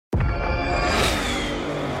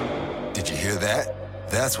Hear that?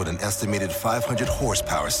 That's what an estimated 500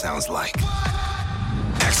 horsepower sounds like.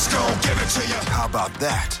 X-Gon, give it to you. How about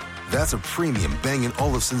that? That's a premium Bang &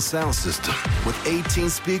 Olufsen sound system with 18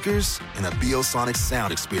 speakers and a Biosonic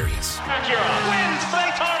sound experience. Acura wins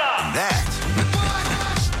Daytona. And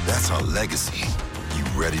that's our legacy. You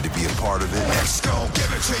ready to be a part of it? X-Gon,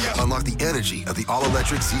 give it to you. Unlock the energy of the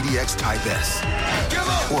all-electric ZDX Type S.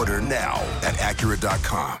 Order now at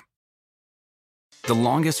Acura.com. The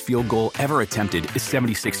longest field goal ever attempted is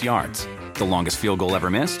 76 yards. The longest field goal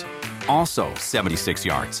ever missed? Also 76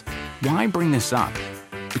 yards. Why bring this up?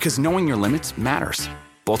 Because knowing your limits matters,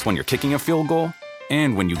 both when you're kicking a field goal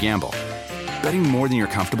and when you gamble. Betting more than you're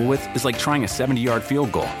comfortable with is like trying a 70-yard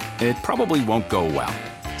field goal. It probably won't go well.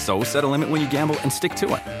 So set a limit when you gamble and stick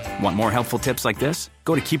to it. Want more helpful tips like this?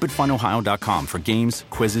 Go to keepitfunohio.com for games,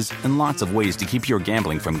 quizzes, and lots of ways to keep your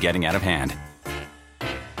gambling from getting out of hand.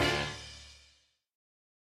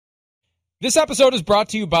 This episode is brought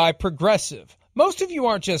to you by Progressive. Most of you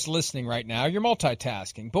aren't just listening right now, you're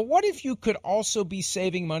multitasking. But what if you could also be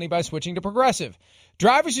saving money by switching to Progressive?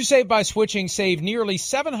 Drivers who save by switching save nearly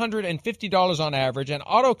 $750 on average, and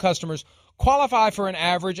auto customers qualify for an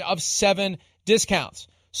average of 7 discounts.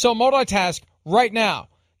 So multitask right now.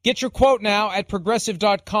 Get your quote now at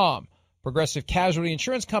Progressive.com. Progressive Casualty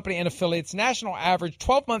Insurance Company and affiliates national average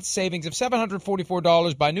 12-month savings of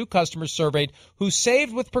 $744 by new customers surveyed who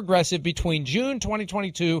saved with Progressive between June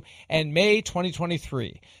 2022 and May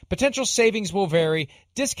 2023. Potential savings will vary.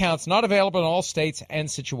 Discounts not available in all states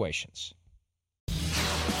and situations.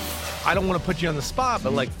 I don't want to put you on the spot,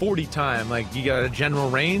 but like 40 time, like you got a general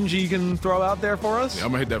range you can throw out there for us? Yeah,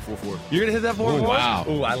 I'm going to hit that 4-4. You're going to hit that 4-4? Wow.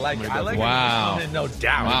 Ooh, I like it. I like wow. it. No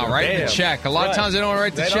doubt. Wow, write the check. A lot of times they don't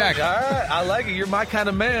write the check. All right, I like it. You're my kind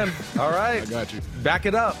of man. All right. I got you. Back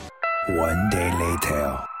it up. One day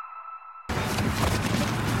later.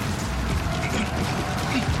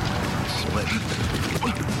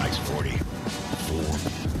 Nice 40. 4,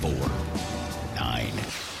 4, 9.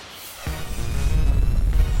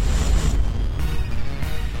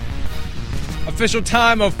 Official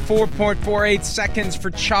time of 4.48 seconds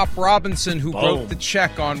for Chop Robinson, who wrote the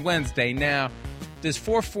check on Wednesday. Now, does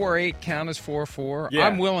 4.48 count as 4.4? Yeah.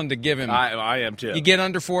 I'm willing to give him. I am too. You get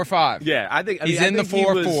under 4.5. Yeah, I think he's in the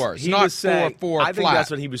 4.4. It's not 4.4 I think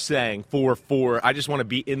that's what he was saying. 4.4. I just want to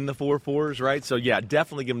be in the 4.4s, right? So yeah,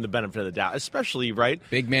 definitely give him the benefit of the doubt, especially right.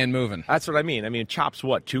 Big man moving. That's what I mean. I mean, Chop's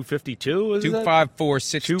what 252? Is 254,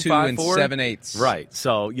 6'2", and 7/8. Right.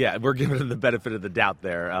 So yeah, we're giving him the benefit of the doubt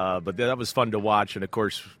there. But that was fun to watch, and of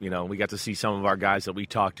course, you know, we got to see some of our guys that we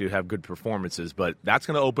talked to have good performances. But that's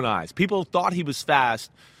going to open eyes. People thought he was fast.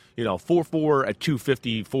 You know, 4.4 at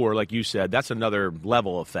 254, like you said, that's another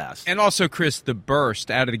level of fast. And also, Chris, the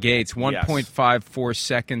burst out of the gates, 1.54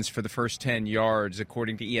 seconds for the first 10 yards,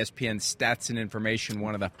 according to ESPN Stats and Information,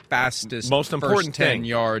 one of the fastest most important first 10 thing.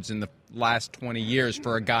 yards in the last 20 years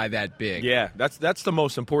for a guy that big. Yeah, that's the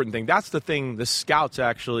most important thing. That's the thing the scouts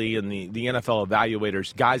actually and the NFL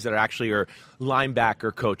evaluators, guys that actually are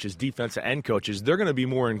linebacker coaches, defensive end coaches, they're going to be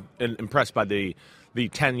more impressed by the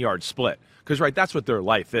 10-yard split. Because, right, that's what their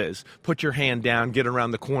life is. Put your hand down, get around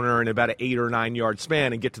the corner in about an 8 or 9 yard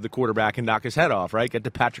span and get to the quarterback and knock his head off, right? Get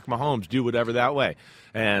to Patrick Mahomes, do whatever that way.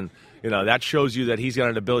 And, you know, that shows you that he's got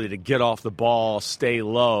an ability to get off the ball, stay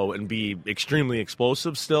low, and be extremely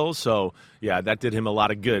explosive still. So, yeah, that did him a lot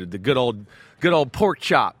of good. The good old pork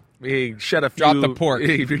chop. He shed a few. Dropped the pork.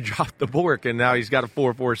 He dropped the pork, and now he's got a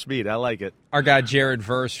 4.4 speed. I like it. Our guy Jared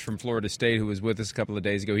Verse from Florida State, who was with us a couple of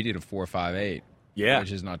days ago, he did a 4.58. Yeah.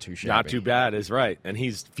 Which is not too shabby. Not too bad, is right. And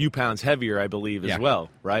he's a few pounds heavier, I believe, as well,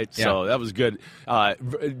 right? Yeah. So that was good.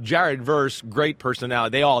 Jared Verse, great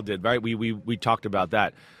personality. They all did, right? We talked about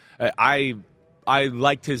that. I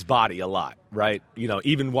liked his body a lot, right? You know,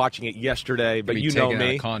 even watching it yesterday, but you know me.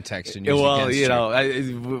 Out of context and well, you know,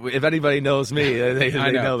 if anybody knows me, they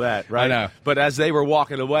know that, right? I know. But as they were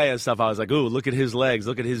walking away and stuff, I was like, ooh, look at his legs,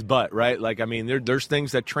 look at his butt, right? Like, I mean, there's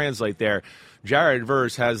things that translate there. Jared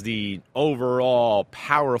Verse has the overall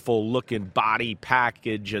powerful-looking body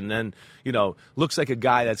package and then, you know, looks like a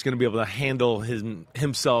guy that's going to be able to handle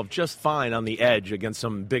himself just fine on the edge against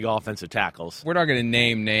some big offensive tackles. We're not going to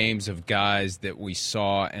name names of guys that we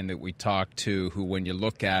saw and that we talked to who, when you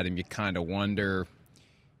look at him, you kind of wonder,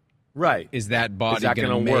 right, is that body going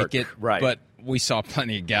to make work? It? Right. But we saw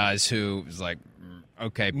plenty of guys who was like,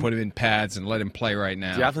 okay, put him in pads and let him play right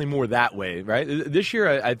now. Definitely more that way, right? This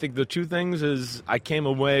year, I think the two things is I came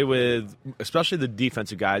away with, especially the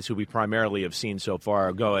defensive guys who we primarily have seen so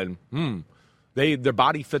far, going, their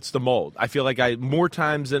body fits the mold. I feel like more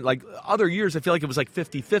times than like other years, I feel like it was like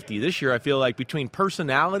 50-50. This year, I feel like between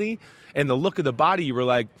personality and the look of the body, you were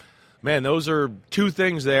like, Man, those are two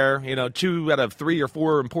things there, 2 out of 3 or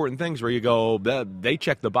 4 important things where you go, they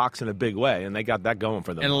check the box in a big way, and they got that going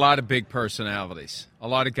for them. And a lot of big personalities. A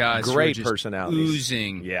lot of guys Great who are just personalities.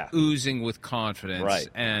 oozing with confidence. Right.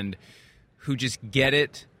 And who just get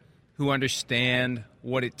it, who understand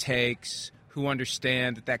what it takes, who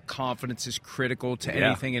understand that confidence is critical to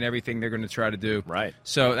anything and everything they're going to try to do. Right.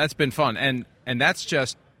 So that's been fun. And that's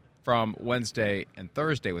just from Wednesday and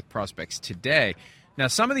Thursday with prospects today. Now,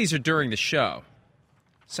 some of these are during the show,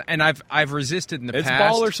 and I've resisted in the it's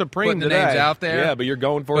past. Baller Supreme putting the today. names out there. Yeah, but you're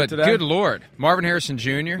going for it today? Good Lord. Marvin Harrison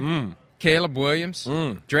Jr., Caleb Williams,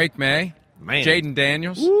 Drake May, Jaden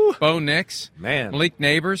Daniels, Bo Nix, Malik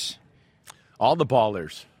Neighbors. All the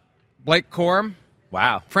ballers. Blake Corum.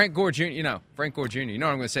 Wow. Frank Gore Jr. Frank Gore Jr. You know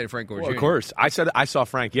what I'm going to say to Frank Gore Jr. Of course. I saw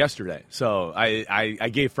Frank yesterday, so I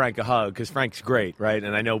gave Frank a hug because Frank's great, right?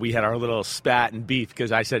 And I know we had our little spat and beef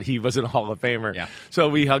because I said he wasn't a Hall of Famer. Yeah. So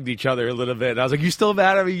we hugged each other a little bit. And I was like, you still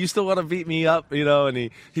mad at me? You still want to beat me up? And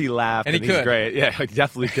he laughed. And he he's could. Great. Yeah, he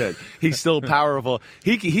definitely could. He's still powerful.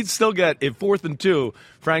 He'd still get, in 4th and 2,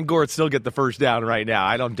 Frank Gore would still get the first down right now.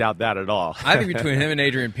 I don't doubt that at all. I think between him and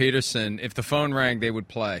Adrian Peterson, if the phone rang, they would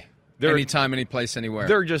play. Anytime, any place, anywhere.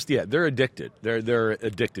 They're just they're addicted. They're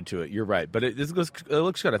addicted to it. You're right, but it looks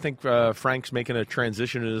good. I think Frank's making a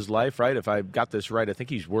transition in his life, right? If I got this right, I think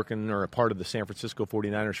he's working or a part of the San Francisco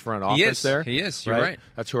 49ers front office there. He is. You're right.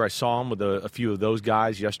 That's where I saw him with a few of those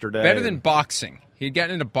guys yesterday. Better than boxing. He'd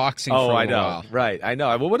gotten into boxing for a I know. while. Right, I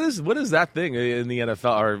know. Well, what is that thing in the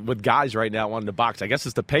NFL or with guys right now wanting to box? I guess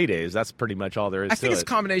it's the paydays. That's pretty much all there is to it. I think it's a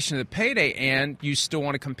combination of the payday and you still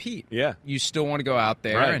want to compete. Yeah. You still want to go out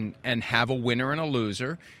there Right. and have a winner and a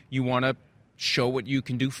loser. You want to show what you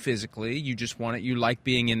can do physically. You just want it. You like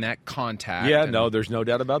being in that contact. Yeah, no, there's no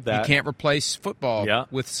doubt about that. You can't replace football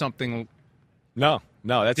with something No,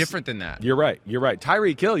 that's different than that. You're right.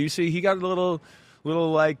 Tyreek Hill, you see, he got a little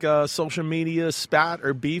like social media spat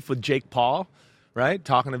or beef with Jake Paul, right?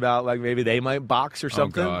 Talking about like maybe they might box or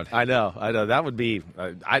something. Oh, God. I know. That would be.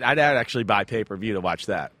 I'd actually buy pay-per-view to watch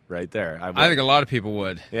that right there. I think a lot of people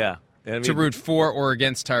would. Yeah. To root for or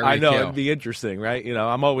against Tyreek Hill. I know, it'd be interesting, right?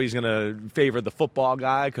 I'm always going to favor the football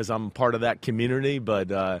guy because I'm part of that community. But,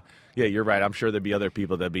 yeah, you're right. I'm sure there'd be other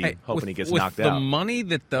people that'd be hoping he gets knocked out. With the money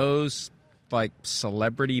that those, like,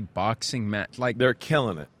 celebrity boxing they're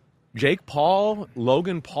killing it. Jake Paul,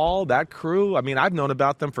 Logan Paul, that crew, I mean, I've known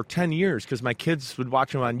about them for 10 years because my kids would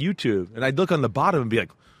watch them on YouTube. And I'd look on the bottom and be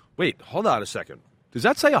like, wait, hold on a second. Does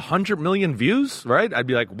that say 100 million views, right? I'd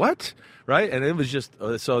be like, what? Right? And it was just,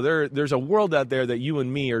 so there's a world out there that you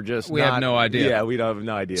and me are just We have no idea. Yeah, we don't have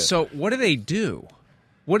no idea. So what do they do?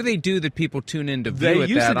 What do they do that people tune in to view it that often?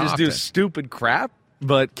 They used to just do stupid crap,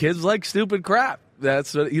 but kids like stupid crap.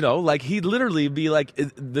 That's, like he'd literally be like,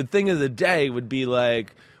 the thing of the day would be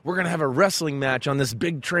like, we're going to have a wrestling match on this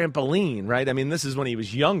big trampoline, right? I mean, this is when he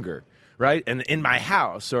was younger, right? And in my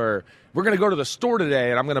house, or we're going to go to the store today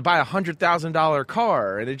and I'm going to buy a $100,000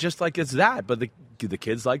 car. And it's just like, it's that. But the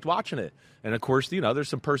kids liked watching it. And of course, there's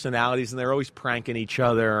some personalities and they're always pranking each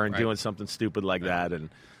other and doing something stupid like that. And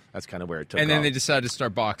that's kind of where it took off. And then they decided to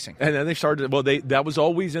start boxing. And then they started, that was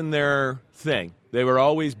always in their thing. They were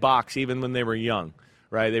always box even when they were young,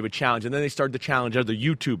 right? They would challenge. And then they started to challenge other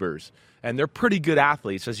YouTubers. And they're pretty good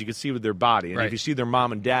athletes, as you can see with their body. And if you see their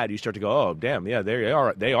mom and dad, you start to go, oh, damn, yeah, they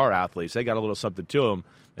are athletes. They got a little something to them,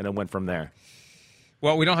 and it went from there.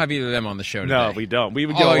 Well, we don't have either of them on the show today. No, we don't. We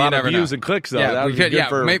would get a lot of views and clicks, though. Yeah,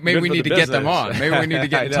 maybe we need to get them on. Maybe we need to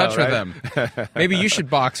get in touch with them. Maybe you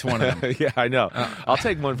should box one of them. Yeah, I know. I'll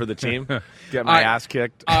take one for the team. Get my ass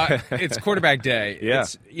kicked. It's quarterback day. Yeah.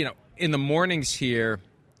 It's, in the mornings here,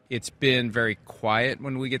 it's been very quiet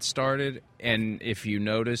when we get started. And if you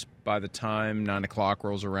notice, by the time 9 o'clock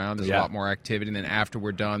rolls around, there's a lot more activity. And then after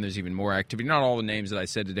we're done, there's even more activity. Not all the names that I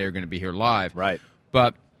said today are going to be here live. Right.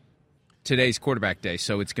 But today's quarterback day,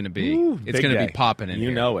 so it's going to be be popping in here.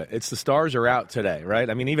 You know it. It's the stars are out today, right?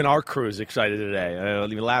 I mean, even our crew is excited today.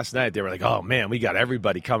 Even last night, they were like, oh, man, we got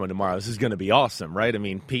everybody coming tomorrow. This is going to be awesome, right? I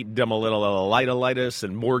mean, Pete Demolitolitis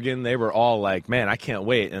and Morgan, they were all like, man, I can't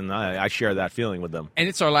wait. And I share that feeling with them. And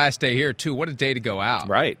it's our last day here, too. What a day to go out.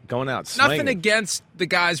 Right. Going out swinging. Nothing against the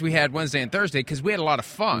guys we had Wednesday and Thursday because we had a lot of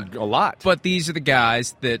fun. A lot. But these are the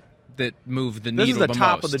guys that move the needle the most. This is the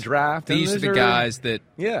top of the draft. These are the guys that...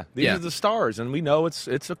 Yeah, these are the stars. And we know it's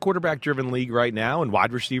a quarterback-driven league right now and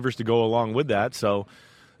wide receivers to go along with that. So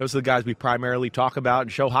those are the guys we primarily talk about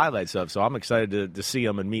and show highlights of. So I'm excited to see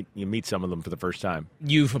them and meet some of them for the first time.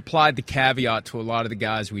 You've applied the caveat to a lot of the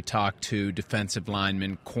guys we talked to, defensive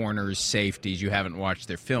linemen, corners, safeties. You haven't watched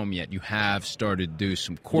their film yet. You have started to do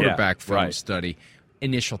some quarterback film study.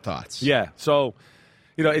 Initial thoughts? Yeah, so...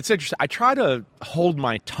 It's interesting. I try to hold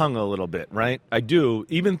my tongue a little bit, right? I do,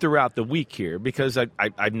 even throughout the week here, because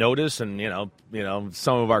I notice, and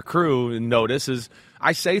some of our crew notice, is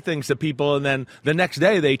I say things to people, and then the next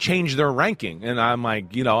day they change their ranking, and I'm like,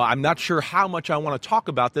 I'm not sure how much I want to talk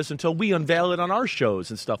about this until we unveil it on our shows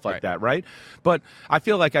and stuff like that, right? But I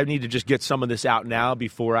feel like I need to just get some of this out now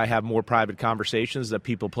before I have more private conversations that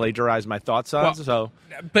people plagiarize my thoughts on.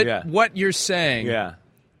 What you're saying,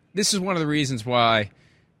 this is one of the reasons why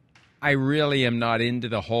I really am not into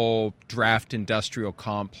the whole draft industrial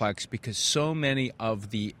complex, because so many of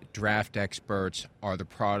the draft experts are the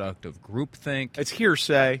product of groupthink. It's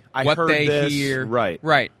hearsay. What heard they this. hear.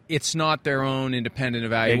 Right. It's not their own independent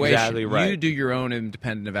evaluation. Exactly right. You do your own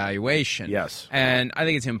independent evaluation. Yes. And I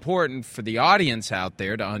think it's important for the audience out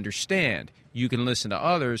there to understand you can listen to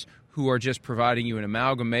others who are just providing you an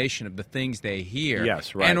amalgamation of the things they hear.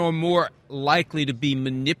 Yes, right. And are more likely to be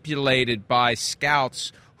manipulated by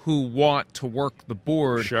scouts who want to work the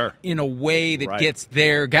board in a way that gets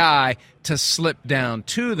their guy to slip down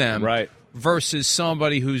to them, versus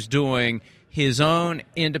somebody who's doing his own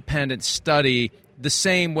independent study the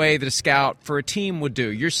same way that a scout for a team would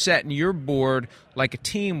do. You're setting your board like a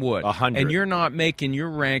team would. 100. And you're not making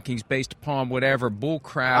your rankings based upon whatever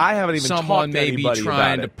bullcrap I haven't even someone talked to may be anybody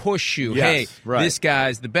trying about to it. push you. Yes, Hey, this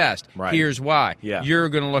guy's the best. Here's why. You're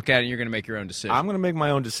going to look at it and you're going to make your own decision. I'm going to make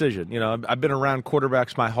my own decision. I've been around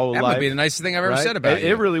quarterbacks my whole life. That might be the nicest thing I've ever said about you.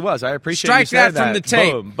 It really was. I appreciate Strike you saying that from the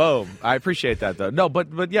tape. Boom. I appreciate that, though. No,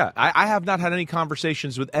 but yeah, I have not had any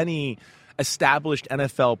conversations with any established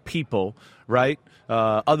NFL people, right?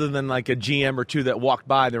 Other than like a GM or two that walked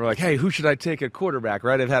by and they were like, hey, who should I take at quarterback,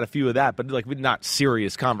 right? I've had a few of that, but like not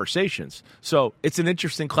serious conversations. So it's an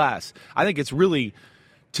interesting class. I think it's really,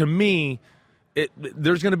 to me,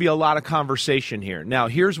 there's going to be a lot of conversation here. Now,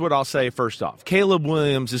 here's what I'll say first off. Caleb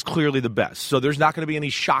Williams is clearly the best, so there's not going to be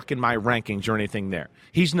any shock in my rankings or anything there.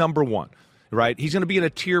 He's number one, right? He's going to be in a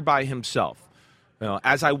tier by himself.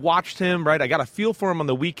 As I watched him, right, I got a feel for him on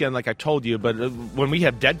the weekend, like I told you, but when we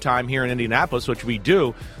have dead time here in Indianapolis, which we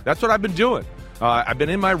do, that's what I've been doing. I've been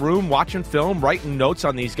in my room watching film, writing notes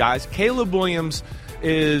on these guys. Caleb Williams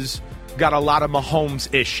is got a lot of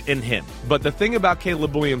Mahomes-ish in him. But the thing about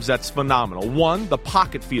Caleb Williams that's phenomenal, one, the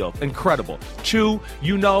pocket feel, incredible. Two,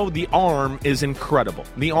 the arm is incredible.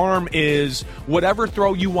 The arm is whatever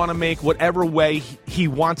throw you want to make, whatever way he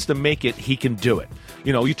wants to make it, he can do it.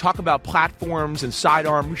 You talk about platforms and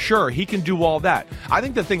sidearm. Sure, he can do all that. I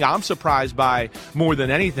think the thing I'm surprised by more than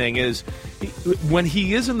anything is when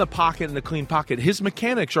he is in the pocket, in the clean pocket, his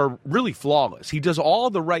mechanics are really flawless. He does all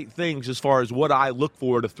the right things as far as what I look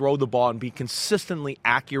for to throw the ball and be consistently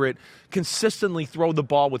accurate, consistently throw the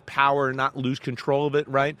ball with power and not lose control of it,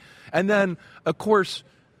 right? And then, of course,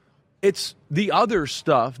 it's the other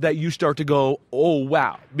stuff that you start to go, oh,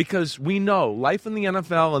 wow. Because we know life in the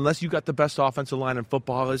NFL, unless you got the best offensive line in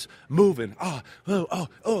football, is moving. I got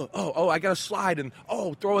to slide and,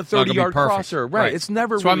 throw a 30-yard crosser. Right. It's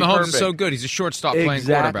never That's really why Mahomes perfect. is so good. He's a shortstop playing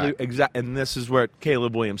quarterback. Exactly. And this is where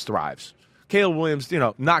Caleb Williams thrives. Caleb Williams,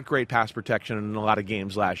 not great pass protection in a lot of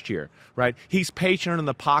games last year, right? He's patient in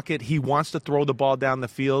the pocket. He wants to throw the ball down the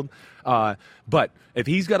field. But if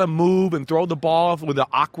he's got to move and throw the ball with an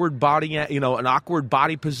awkward body, an awkward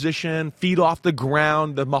body position, feet off the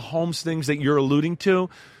ground, the Mahomes things that you're alluding to,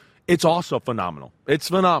 it's also phenomenal. It's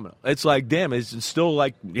phenomenal. It's like, damn, it's still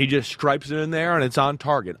like he just stripes it in there and it's on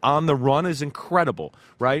target. On the run is incredible,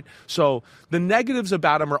 right? So the negatives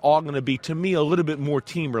about him are all going to be, to me, a little bit more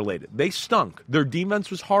team-related. They stunk. Their defense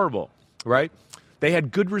was horrible, right? They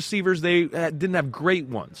had good receivers. They didn't have great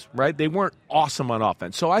ones, right? They weren't awesome on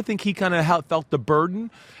offense. So I think he kind of felt the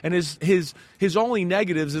burden. And his only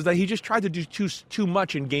negatives is that he just tried to do too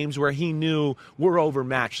much in games where he knew we're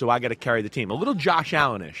overmatched, so I got to carry the team. A little Josh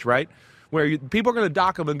Allen-ish, right? Where people are going to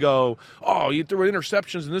dock him and go, oh, you threw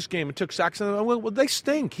interceptions in this game and took sacks. Well, they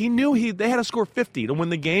stink. He knew they had to score 50 to win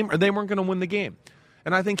the game, or they weren't going to win the game.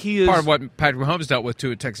 And I think he is part of what Patrick Mahomes dealt with,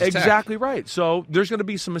 too, at Texas Tech. Exactly right. So there's going to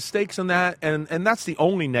be some mistakes in that, and that's the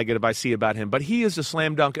only negative I see about him. But he is a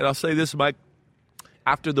slam dunk. And I'll say this, Mike,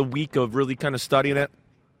 after the week of really kind of studying it,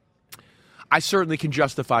 I certainly can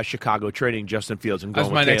justify Chicago trading Justin Fields and going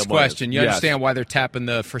with Caleb Williams. That's my next question. You understand why they're tapping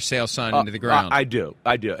the for sale sign into the ground? I do.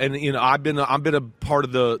 And I've been a part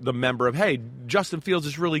of the member of, hey, Justin Fields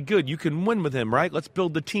is really good. You can win with him, right? Let's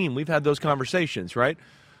build the team. We've had those conversations, right?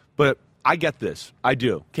 But I get this. I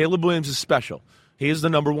do. Caleb Williams is special. He is the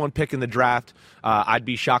number one pick in the draft. I'd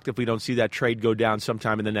be shocked if we don't see that trade go down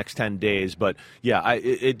sometime in the next 10 days. But, yeah,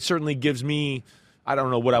 it certainly gives me I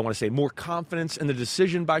don't know what I want to say, more confidence in the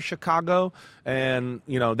decision by Chicago. And,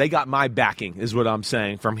 they got my backing is what I'm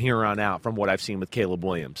saying from here on out from what I've seen with Caleb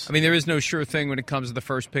Williams. I mean, there is no sure thing when it comes to the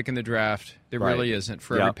first pick in the draft. There really isn't.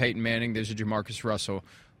 For every Peyton Manning, there's a Jamarcus Russell.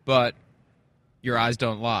 But your eyes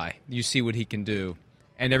don't lie. You see what he can do.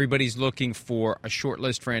 And everybody's looking for a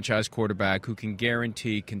short-list franchise quarterback who can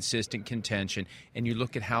guarantee consistent contention. And you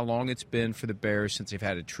look at how long it's been for the Bears since they've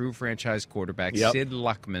had a true franchise quarterback. Sid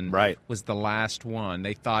Luckman was the last one.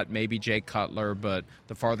 They thought maybe Jay Cutler, but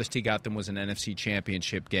the farthest he got them was an NFC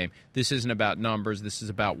championship game. This isn't about numbers. This is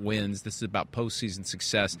about wins. This is about postseason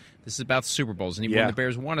success. This is about Super Bowls. And even when the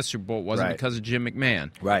Bears won a Super Bowl, it wasn't because of Jim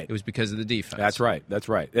McMahon. It was because of the defense. That's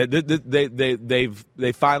right.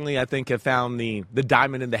 They finally, I think, have found the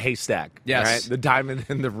diamond in the haystack. Yes. Right? The diamond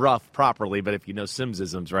in the rough properly, but if you know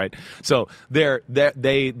Simsisms, right? So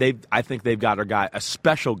I think they've got a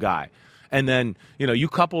special guy. And then, you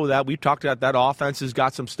couple with that, we've talked about that offense has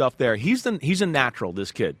got some stuff there. He's a natural,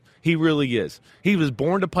 this kid. He really is. He was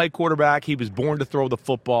born to play quarterback. He was born to throw the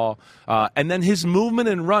football. And then his movement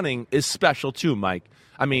and running is special too, Mike.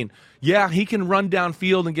 I mean, he can run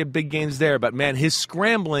downfield and get big gains there, but, man, his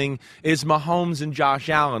scrambling is Mahomes and Josh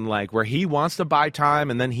Allen-like, where he wants to buy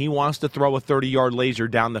time and then he wants to throw a 30-yard laser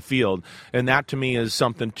down the field, and that to me is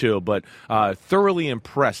something too. But thoroughly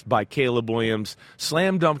impressed by Caleb Williams.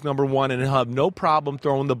 Slam dunk number one, and he'll have no problem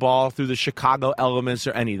throwing the ball through the Chicago elements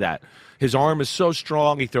or any of that. His arm is so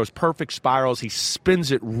strong. He throws perfect spirals. He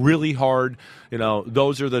spins it really hard.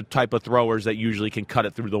 Those are the type of throwers that usually can cut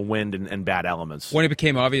it through the wind and bad elements. When it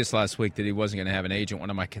became obvious last week that he wasn't going to have an agent,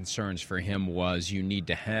 one of my concerns for him was you need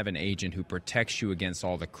to have an agent who protects you against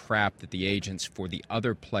all the crap that the agents for the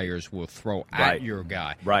other players will throw at your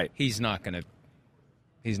guy. Right. He's not going to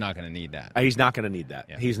need that. He's not going to need that.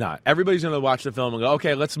 Yeah. He's not. Everybody's going to watch the film and go,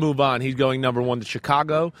 okay, let's move on. He's going number one to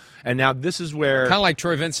Chicago. And now this is where... Kind of like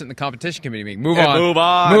Troy Vincent in the competition committee meeting. Move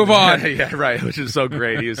on. Yeah, right, which is so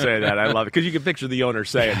great. He was saying that. I love it. Because you can picture the owner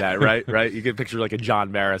saying that, right? You can picture like a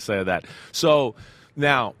John Mara saying that. So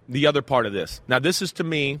now, the other part of this. Now, this is, to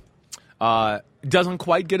me, doesn't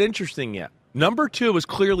quite get interesting yet. Number 2 is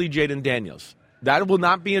clearly Jaden Daniels. That will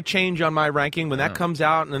not be a change on my ranking when that comes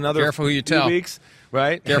out in another few weeks.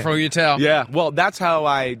 Right? Careful who you tell. Yeah. Well, that's how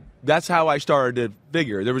I started to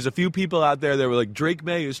figure. There was a few people out there that were like, Drake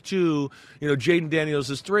May is 2, Jaden Daniels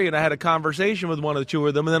is 3, and I had a conversation with one of the two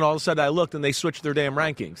of them, and then all of a sudden I looked and they switched their damn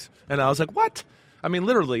rankings. And I was like, what? I mean,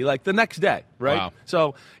 literally, like the next day, right? Wow.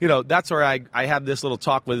 So, that's where I had this little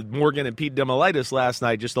talk with Morgan and Pete Demolitis last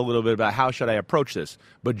night, just a little bit about how should I approach this.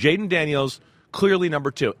 But Jaden Daniels, clearly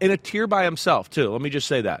number 2. In a tier by himself, too. Let me just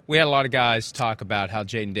say that. We had a lot of guys talk about how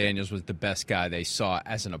Jaden Daniels was the best guy they saw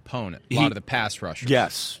as an opponent. A lot of the pass rushers.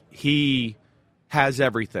 Yes. He has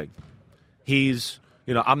everything. He's,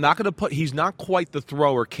 I'm not going to put, he's not quite the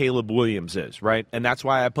thrower Caleb Williams is, right? And that's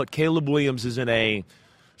why I put Caleb Williams as in a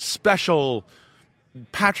special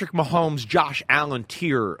Patrick Mahomes, Josh Allen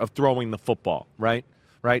tier of throwing the football, right?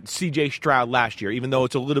 Right, C.J. Stroud last year, even though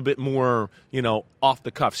it's a little bit more, off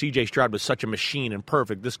the cuff. C.J. Stroud was such a machine and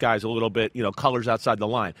perfect. This guy's a little bit, colors outside the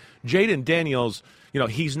line. Jaden Daniels,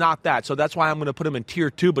 he's not that. So that's why I'm going to put him in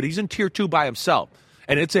tier 2, but he's in tier 2 by himself.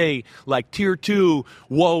 And it's a, tier 2,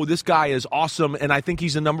 whoa, this guy is awesome, and I think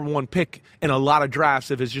he's the number 1 pick in a lot of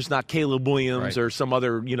drafts if it's just not Caleb Williams or some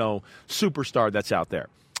other, superstar that's out there.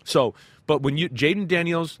 So, but when Jaden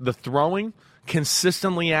Daniels, the throwing,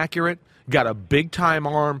 consistently accurate, got a big-time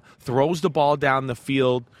arm, throws the ball down the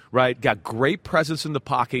field, right? Got great presence in the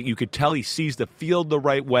pocket. You could tell he sees the field the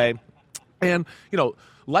right way. And,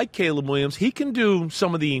 like Caleb Williams, he can do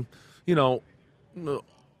some of the,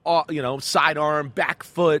 sidearm, back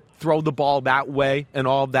foot, throw the ball that way and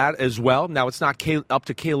all of that as well. Now, it's not up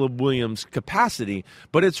to Caleb Williams' capacity,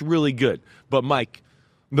 but it's really good. But, Mike,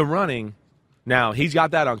 the running, now, he's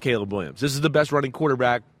got that on Caleb Williams. This is the best running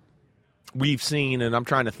quarterback we've seen, and I'm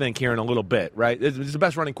trying to think here in a little bit, right? It's the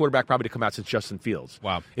best running quarterback probably to come out since Justin Fields.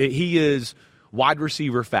 Wow. He is wide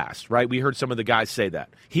receiver fast, right? We heard some of the guys say that.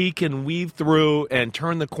 He can weave through and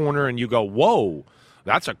turn the corner, and you go, whoa,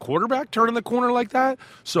 that's a quarterback turning the corner like that?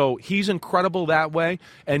 So he's incredible that way.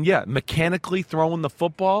 And, mechanically throwing the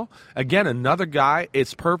football. Again, another guy,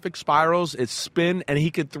 it's perfect spirals, it's spin, and he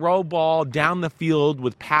could throw ball down the field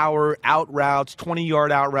with power, out routes,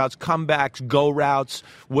 20-yard out routes, comebacks, go routes,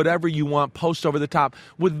 whatever you want, post over the top,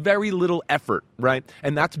 with very little effort, right?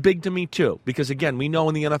 And that's big to me, too, because, again, we know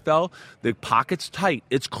in the NFL, the pocket's tight,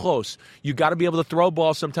 it's close. You got to be able to throw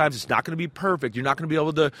ball sometimes. It's not going to be perfect. You're not going to be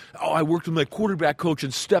able to, I worked with my quarterback coach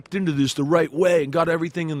and stepped into this the right way and got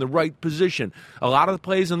everything in the right position. A lot of the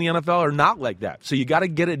plays in the NFL are not like that. So you got to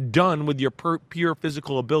get it done with your pure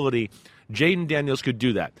physical ability. Jaden Daniels could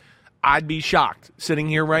do that. I'd be shocked sitting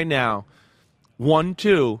here right now.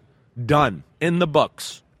 1-2, done, in the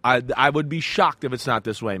books. I would be shocked if it's not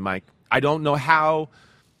this way, Mike. I don't know how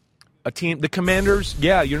a team, the Commanders,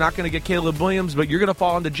 yeah, you're not going to get Caleb Williams, but you're going to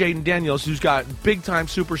fall into Jaden Daniels, who's got big-time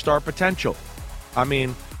superstar potential. I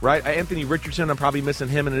mean, right, Anthony Richardson, I'm probably missing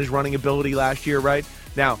him and his running ability last year, right?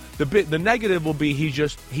 Now, the negative will be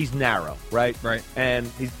he's narrow, right? Right.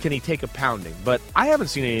 And can he take a pounding? But I haven't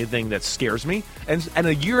seen anything that scares me. And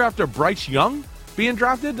a year after Bryce Young being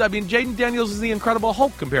drafted, I mean, Jaden Daniels is the Incredible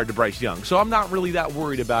Hulk compared to Bryce Young. So I'm not really that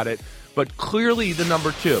worried about it. But clearly the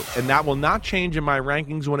number 2, and that will not change in my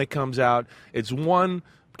rankings when it comes out. It's 1,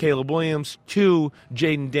 Caleb Williams, 2,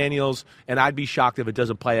 Jaden Daniels, and I'd be shocked if it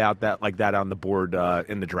doesn't play out like that on the board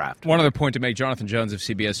in the draft. One other point to make, Jonathan Jones of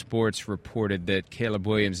CBS Sports reported that Caleb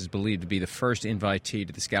Williams is believed to be the first invitee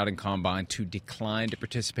to the scouting combine to decline to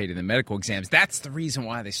participate in the medical exams. That's the reason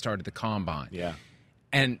why they started the combine. Yeah.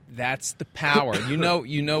 And that's the power. You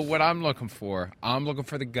know what I'm looking for. I'm looking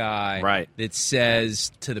for the guy that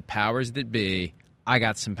says to the powers that be, I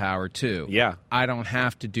got some power too. Yeah. I don't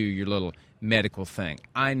have to do your little medical thing.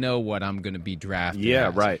 I know what I'm going to be drafted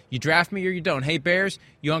as. Right. You draft me or you don't. Hey, Bears,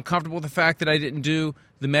 you uncomfortable with the fact that I didn't do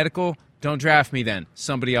the medical? Don't draft me then.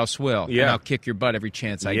 Somebody else will. Yeah. And I'll kick your butt every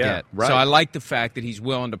chance I get. Right. So I like the fact that he's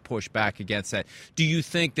willing to push back against that. Do you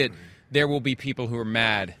think that there will be people who are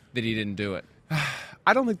mad that he didn't do it?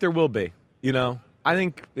 I don't think there will be. I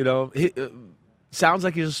think, he sounds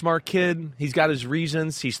like he's a smart kid. He's got his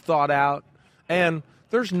reasons. He's thought out. And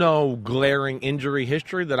there's no glaring injury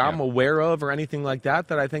history that I'm aware of or anything like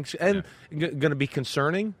that I think going to be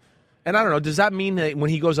concerning. And I don't know, does that mean that when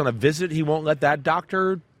he goes on a visit, he won't let that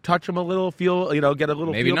doctor touch him a little, get a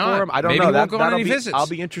little feel for him? I don't know. Maybe he won't go on any visits. I'll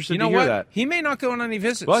be interested to hear what? That. He may not go on any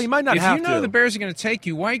visits. Well, he might not have to. If you know the Bears are going to take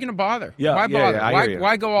you, why are you going to bother? Yeah, why bother?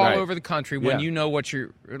 Why go all over the country when you know what you're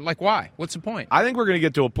like? Why? What's the point? I think we're going to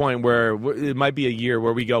get to a point where it might be a year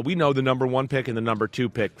where we know the number 1 pick and the number 2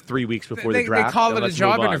 pick 3 weeks before the draft. They call it a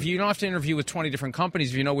job interview. You don't have to interview with 20 different companies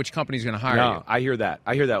if you know which company's going to hire you. No, I hear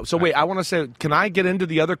that. So wait, I want to say, can I get into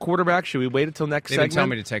the other quarterback? Should we wait until next segment? They didn't tell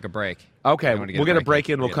me to take a break. Okay, we'll get a break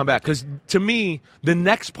in. We'll come back because to me, the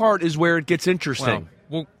next part is where it gets interesting.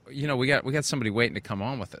 Well, we got somebody waiting to come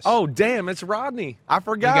on with us. Oh, damn! It's Rodney. I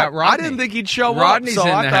forgot. We got Rodney. I didn't think he'd show Rodney's up,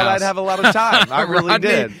 so I the thought house. I'd have a lot of time. I really Rodney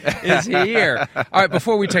did. Is here? All right.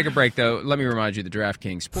 Before we take a break, though, let me remind you: the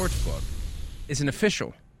DraftKings Sportsbook is an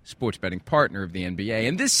official sports betting partner of the NBA.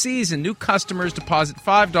 And this season, new customers deposit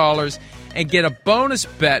 $5 and get a bonus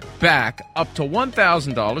bet back up to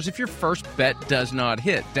 $1,000 if your first bet does not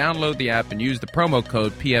hit. Download the app and use the promo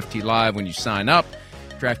code PFTLive when you sign up.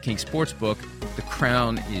 DraftKings Sportsbook, the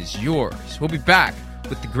crown is yours. We'll be back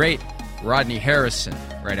with the great Rodney Harrison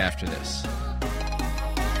right after this.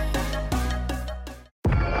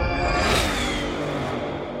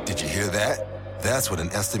 Did you hear that? That's what an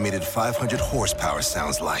estimated 500 horsepower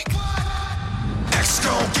sounds like.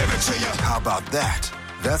 X-Gon, give it to you. How about that?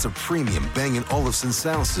 That's a premium Bang & Olufsen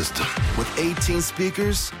sound system with 18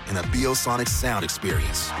 speakers and a Biosonic sound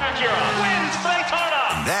experience. Acura wins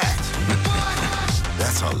Daytona. And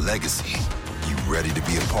that's our legacy. You ready to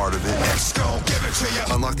be a part of it? X-Gon, give it to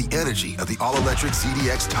you. Unlock the energy of the all-electric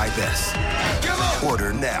ZDX Type S.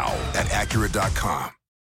 Order now at Acura.com.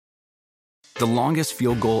 The longest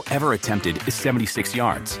field goal ever attempted is 76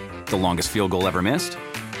 yards. The longest field goal ever missed?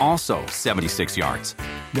 Also 76 yards.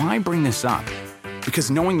 Why bring this up?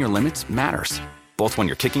 Because knowing your limits matters, both when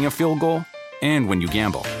you're kicking a field goal and when you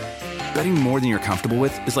gamble. Betting more than you're comfortable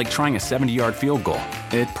with is like trying a 70-yard field goal.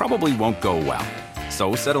 It probably won't go well.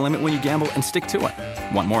 So set a limit when you gamble and stick to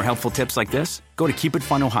it. Want more helpful tips like this? Go to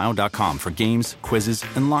keepitfunohio.com for games, quizzes,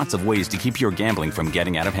 and lots of ways to keep your gambling from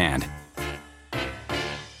getting out of hand.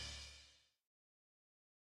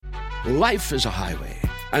 Life is a highway,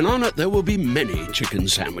 and on it there will be many chicken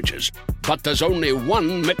sandwiches. But there's only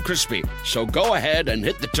one McCrispy. So go ahead and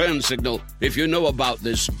hit the turn signal if you know about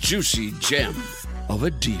this juicy gem of a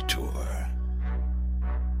detour.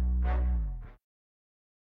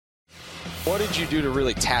 What did you do to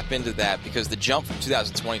really tap into that? Because the jump from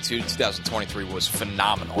 2022 to 2023 was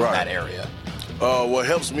phenomenal in that area. What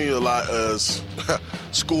helps me a lot is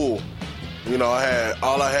school. You know,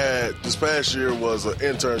 all I had this past year was an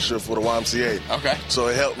internship for the YMCA. Okay. So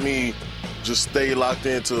it helped me just stay locked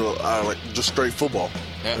into just straight football.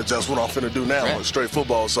 Yeah. It's just what I'm finna do now, right. Straight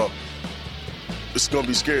football. So it's gonna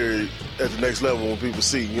be scary at the next level when people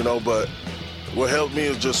see, but what helped me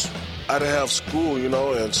is just I didn't have school,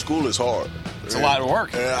 and school is hard. It's a lot of work.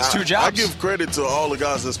 It's 2 jobs. I give credit to all the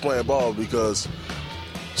guys that's playing ball because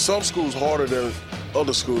some schools harder than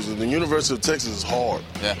other schools, and the University of Texas is hard.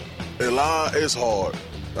 Yeah. It's hard.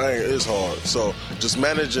 It's hard. So just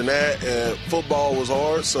managing that, and football was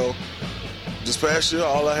hard. So this past year,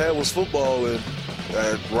 all I had was football, and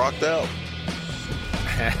I rocked out.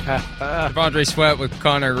 Devondre Sweat with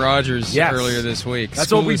Connor Rogers earlier this week. That's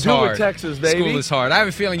School what we is do hard. in Texas, baby. School is hard. I have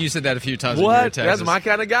a feeling you said that a few times when you were in What? Texas. That's my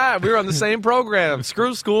kind of guy. We were on the same program.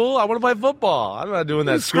 Screw school. I want to play football. I'm not doing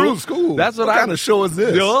that. Screw school. That's what kind of show is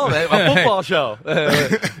this? A football show.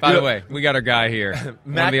 By the way, we got our guy here.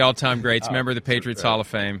 One of the all-time greats, member of the Patriots Hall of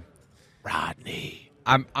Fame. Rodney.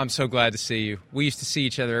 I'm so glad to see you. We used to see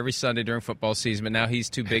each other every Sunday during football season, but now he's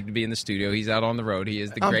too big to be in the studio. He's out on the road. He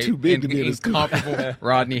is the great, too big to be in the studio. incomparable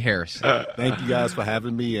Rodney Harrison. Thank you guys for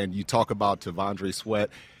having me. And you talk about Devondre Sweat.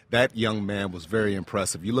 That young man was very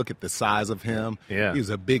impressive. You look at the size of him. Yeah. He was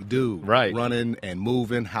a big dude. Right. Running and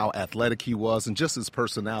moving, how athletic he was, and just his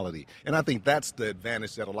personality. And I think that's the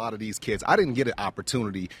advantage that a lot of these kids – I didn't get an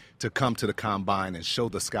opportunity to come to the Combine and show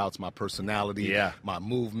the scouts my personality, my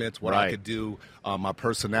movements, what I could do, my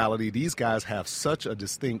personality. These guys have such a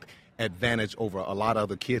distinct – advantage over a lot of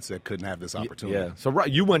other kids that couldn't have this opportunity. Yeah. So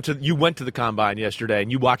you went to the Combine yesterday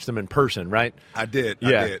and you watched them in person, right? I did.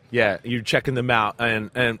 Yeah. You're checking them out,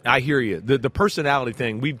 and I hear you. The personality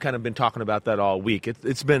thing, we've kind of been talking about that all week.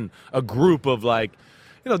 It's been a group of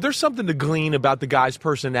there's something to glean about the guy's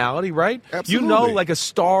personality, right? Absolutely. You know, like a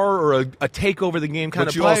star or a take over the game kind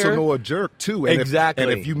of player. But you also know a jerk, too. And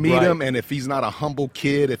exactly. If you meet him, and if he's not a humble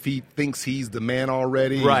kid, if he thinks he's the man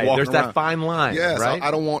already. Right. There's around, that fine line. Yes, right?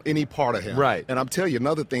 I don't want any part of him. Right. And I'm telling you,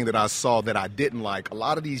 another thing that I saw that I didn't like, a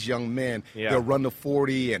lot of these young men, they'll run the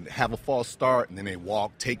 40 and have a false start, and then they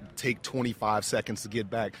walk, take 25 seconds to get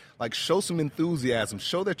back. Like, show some enthusiasm.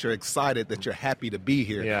 Show that you're excited, that you're happy to be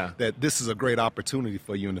here, that this is a great opportunity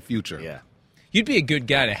for you in the future. Yeah. You'd be a good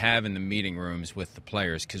guy to have in the meeting rooms with the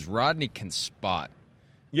players because Rodney can spot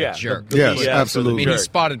a jerk. Yes, absolutely. I mean, he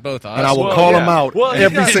spotted both of us. And I will call him out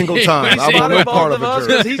every single time. I will be part of a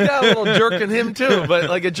jerk. He's got a little jerk in him, too, but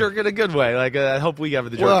like a jerk in a good way. Like, I hope we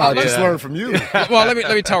have the jerk. Well, I just learned from you. Well, let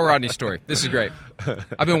me tell Rodney's story. This is great.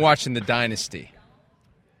 I've been watching The Dynasty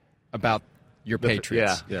about your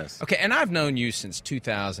Patriots. Yes. Okay, and I've known you since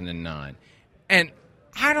 2009. And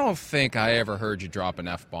I don't think I ever heard you drop an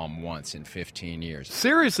F-bomb once in 15 years.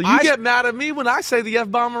 Seriously, you get mad at me when I say the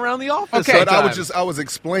F-bomb around the office. Okay, but I was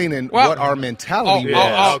explaining what our mentality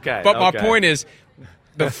was. Okay. But my point is,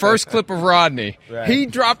 the first clip of Rodney, he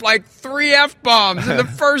dropped like 3 F-bombs in the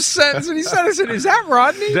first sentence, and I said, is that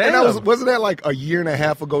Rodney? Damn. And wasn't that like a year and a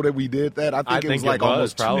half ago that we did that? I think it was like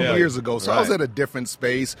almost 2 years ago. So I was at a different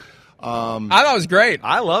space. I thought it was great.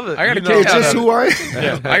 I love it. I got a kick out of it. Just who I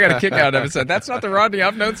am. I got a kick out of it. So that's not the Rodney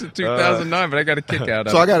I've known since 2009, but I got a kick out of it.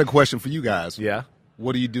 So I got a question for you guys. Yeah.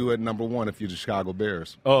 What do you do at number 1 if you're the Chicago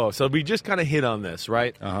Bears? Oh, so we just kind of hit on this,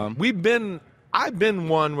 right? I've been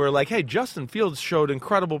one where, like, hey, Justin Fields showed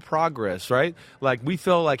incredible progress, right? Like, we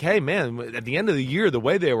felt like, hey, man, at the end of the year, the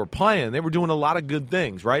way they were playing, they were doing a lot of good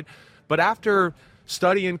things, right? But after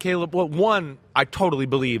studying Caleb, I totally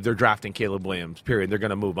believe they're drafting Caleb Williams, period. They're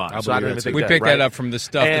going to move on. So I don't even think we picked that up from the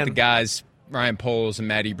stuff that the guys, Ryan Poles and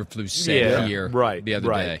Matt Eberflus, said here the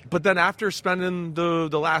other day. But then after spending the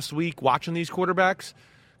last week watching these quarterbacks,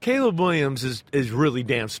 Caleb Williams is really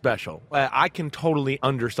damn special. I can totally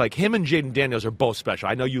understand. Like, him and Jaden Daniels are both special.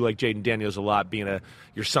 I know you like Jaden Daniels a lot, being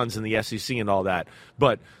your son's in the SEC and all that.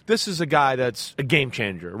 But this is a guy that's a game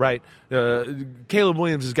changer, right? Caleb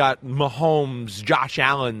Williams has got Mahomes, Josh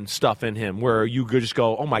Allen stuff in him where you could just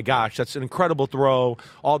go, oh, my gosh, that's an incredible throw,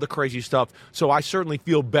 all the crazy stuff. So I certainly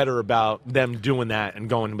feel better about them doing that and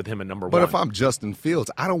going with him at number 1. But if I'm Justin Fields,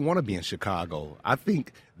 I don't want to be in Chicago. I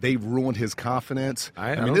think they ruined his confidence.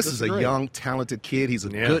 I mean, this is a young, talented kid. He's a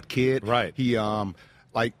good kid. Right. He,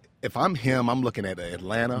 if I'm him, I'm looking at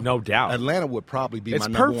Atlanta. No doubt. Atlanta would probably be my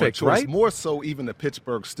number perfect, 1 choice. right? More so even the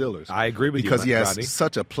Pittsburgh Steelers. I agree with because you, he has Rodney.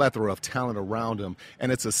 such a plethora of talent around him,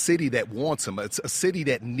 and it's a city that wants him. It's a city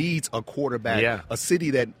that needs a quarterback, a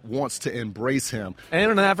city that wants to embrace him.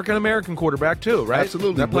 And an African-American quarterback, too, right?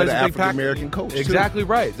 Absolutely. That plays an a big African-American coach, Exactly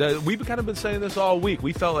right. We've kind of been saying this all week.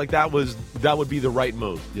 We felt like that would be the right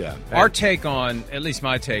move. Yeah. Our take on, at least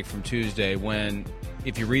my take from Tuesday, when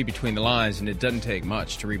if you read between the lines, and it doesn't take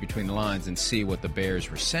much to read between the lines and see what the Bears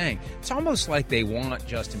were saying, it's almost like they want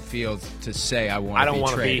Justin Fields to say, I don't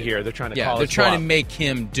want to be here. They're trying to call they're trying to make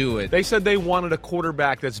him do it. They said they wanted a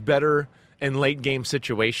quarterback that's better in late-game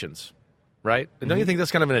situations. right? And don't you think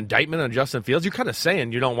that's kind of an indictment on Justin Fields? You're kind of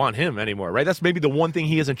saying you don't want him anymore, right? That's maybe the one thing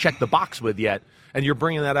he hasn't checked the box with yet, and you're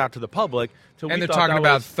bringing that out to the public. And they're talking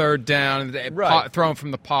about third down, throwing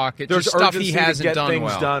from the pocket. There's just stuff he hasn't to get done things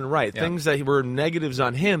well. done right. Yeah. Things that were negatives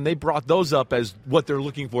on him, they brought those up as what they're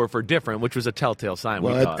looking for different, which was a telltale sign.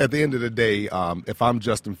 Well, at the end of the day, if I'm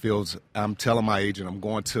Justin Fields, I'm telling my agent, I'm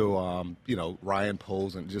going to Ryan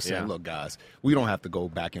Poles and just saying, look, guys, we don't have to go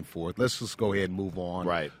back and forth. Let's just go ahead and move on.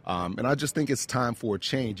 Right. And I just think it's time for a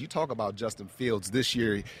change. You talk about Justin Fields this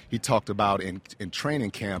year. He talked about in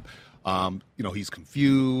training camp. He's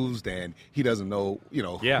confused and he doesn't know, who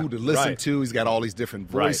to listen to. He's got all these different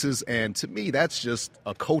voices. Right. And to me, that's just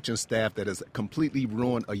a coaching staff that has completely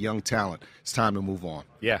ruined a young talent. It's time to move on.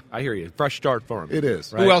 Yeah, I hear you. Fresh start for him. It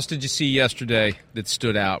is. Right? Who else did you see yesterday that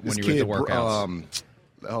stood out when you were at the workouts?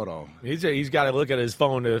 Hold on. He's got to look at his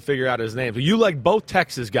phone to figure out his name. You like both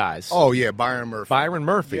Texas guys. Oh, yeah, Byron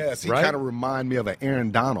Murphy. Yes, he kind of remind me of an Aaron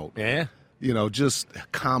Donald. Yeah. Just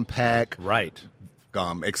compact. Right.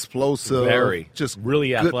 Explosive, just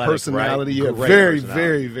really athletic, good personality, right? Very,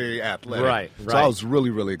 very, very athletic. Right. So I was really,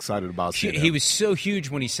 really excited about seeing him. He was so huge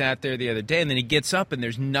when he sat there the other day, and then he gets up and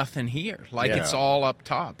there's nothing here. It's all up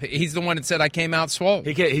top. He's the one that said, "I came out swole."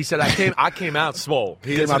 He said, "I came out swole."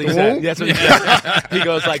 That's what he said. That's what he said. He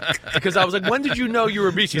goes because I was like, "When did you know you were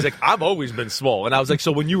a beast?" He's like, "I've always been swole." And I was like,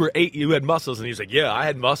 "So when you were 8, you had muscles?" And he was like, "Yeah, I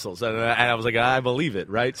had muscles." And I was like, "I believe it."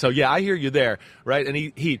 Right. So yeah, I hear you there. Right. And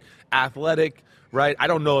he athletic. Right, I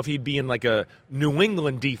don't know if he'd be in like a New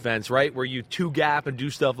England defense, right, where you two gap and do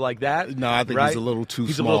stuff like that. No, I think he's a little too small.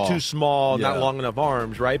 He's a little too small, not long enough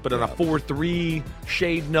arms, right? But on a 4-3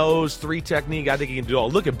 shade nose, 3 technique, I think he can do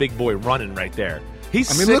all. Look at big boy running right there. He's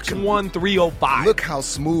 6'1", 305. Look how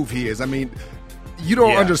smooth he is. I mean, you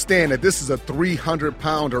don't understand that this is a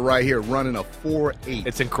 300-pounder right here running a 4.8.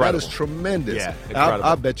 It's incredible. That is tremendous. Yeah, incredible.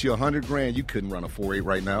 I bet you $100,000 you couldn't run a 4.8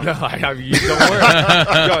 right now. No, you don't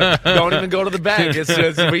worry. don't even go to the bank.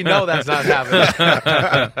 We know that's not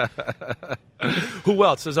happening. Who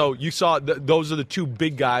else? So you saw those are the two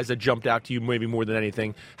big guys that jumped out to you maybe more than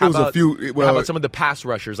anything. How about some of the pass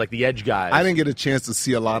rushers, like the edge guys? I didn't get a chance to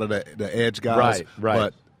see a lot of the edge guys. Right.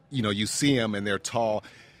 But, you see them and they're tall.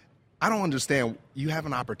 I don't understand. You have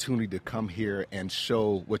an opportunity to come here and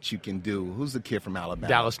show what you can do. Who's the kid from Alabama?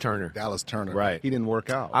 Dallas Turner. Right. He didn't work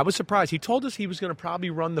out. I was surprised. He told us he was going to probably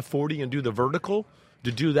run the 40 and do the vertical.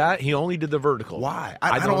 To do that, he only did the vertical. Why?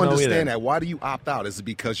 I don't understand that. Why do you opt out? Is it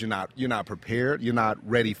because you're not prepared? You're not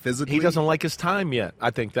ready physically? He doesn't like his time yet. I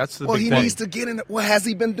think that's the big thing. Well, he needs to get in it. What has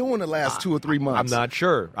he been doing the last 2 or 3 months? I'm not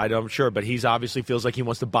sure. I'm sure, but he's obviously feels like he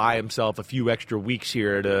wants to buy himself a few extra weeks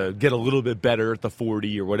here to get a little bit better at the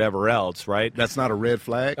 40 or whatever else, right? That's not a red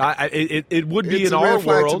flag? It would be in a our red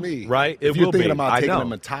flag world, to me. Right? If you're thinking about taking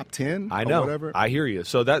him a top 10 I know. or whatever. I hear you.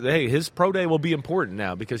 So his pro day will be important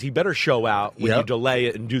now because he better show out when you delay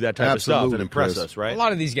it and do that type of stuff and impress us, right? A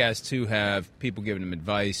lot of these guys, too, have people giving them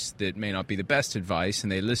advice that may not be the best advice, and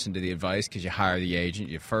they listen to the advice because you hire the agent,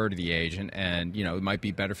 you defer to the agent, and, it might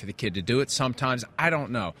be better for the kid to do it sometimes. I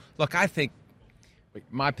don't know. Look, I think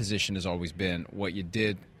my position has always been what you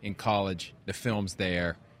did in college, the film's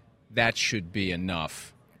there, that should be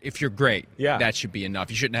enough. If you're great, that should be enough.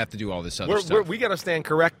 You shouldn't have to do all this other stuff. We got to stand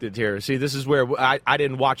corrected here. See, this is where I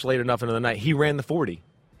didn't watch late enough into the night. He ran the 40.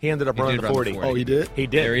 He ended up running the 40. Oh, he did? He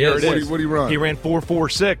did. There he is. What did he run? He ran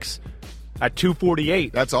 4.46 at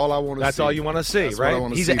 2:48. That's all I want to see. That's all you want to see, That's right? What I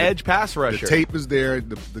want to He's see. an edge pass rusher. The tape is there.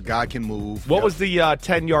 The guy can move. What was the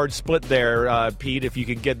 10-yard split there, Pete? If you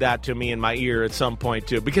could get that to me in my ear at some point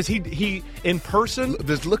too, because he in person.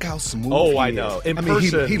 Look how smooth. Oh, he I is. know. In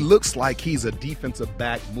person, he looks like he's a defensive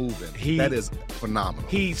back moving. That is phenomenal.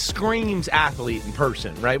 He screams athlete in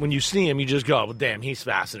person, right? When you see him, you just go, "Well, damn, he's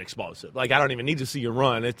fast and explosive." Like I don't even need to see you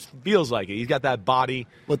run. It feels like it. He's got that body.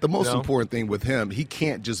 But the most important thing with him, he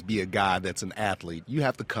can't just be a guy that's an athlete. You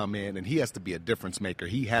have to come in, and he has to be a difference maker.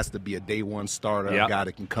 He has to be a day one starter, a guy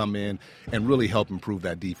that can come in and really help improve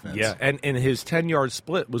that defense. Yeah, and his 10-yard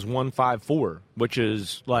split was 1.54, which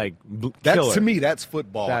is like killer. To me, that's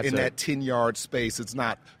football. That's in that 10-yard space, it's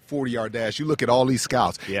not 40-yard dash. You look at all these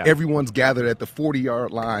scouts. Yeah. Everyone's gathered at the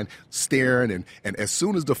 40-yard line staring, and as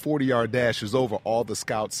soon as the 40-yard dash is over, all the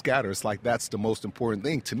scouts scatter. It's like that's the most important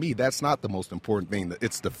thing. To me, that's not the most important thing.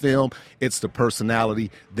 It's the film, it's the personality,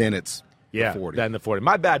 then it's the 40. Then the 40.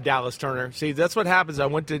 My bad, Dallas Turner. See, that's what happens. I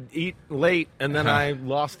went to eat late, and then I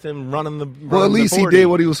lost him running the 40. Well, at least he did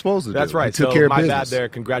what he was supposed to do. That's right. He took care of my business. bad there.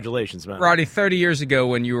 Congratulations, man. Roddy, 30 years ago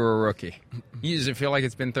when you were a rookie, does it feel like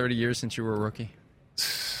it's been 30 years since you were a rookie?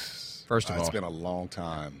 First of all. It's been a long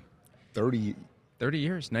time. 30 30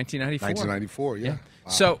 years, 1994. 1994, yeah. Wow.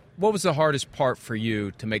 So what was the hardest part for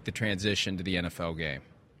you to make the transition to the NFL game?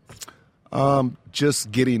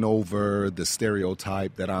 Just getting over the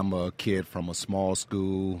stereotype that I'm a kid from a small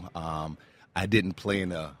school. I didn't play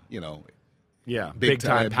in a, big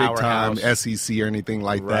time SEC or anything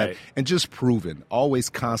like that. And just proving.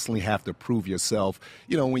 Always constantly have to prove yourself.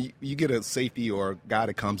 When you get a safety or a guy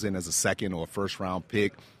that comes in as a second or first round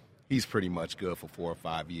pick, he's pretty much good for 4 or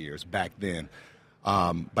 5 years back then.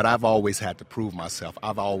 But I've always had to prove myself.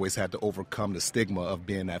 I've always had to overcome the stigma of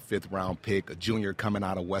being that 5th-round pick, a junior coming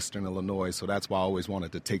out of Western Illinois. So that's why I always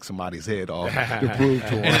wanted to take somebody's head off to prove to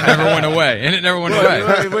him. And it never went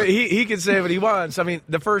away. But he can say what he wants. I mean,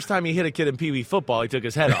 the first time he hit a kid in Pee Wee football, he took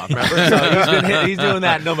his head off, remember? So he's doing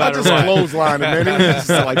that no matter what. I just clotheslined him, man. He was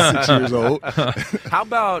just like 6 years old. How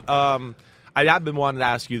about I've been wanting to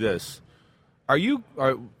ask you this. Are you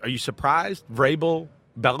surprised Vrabel,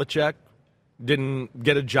 Belichick didn't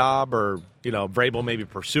get a job, or Vrabel maybe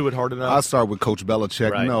pursue it hard enough? I'll start with Coach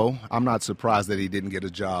Belichick. Right. No, I'm not surprised that he didn't get a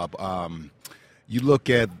job. You look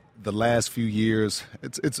at the last few years,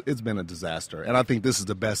 it's been a disaster, and I think this is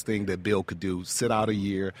the best thing that Bill could do: sit out a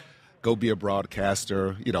year, go be a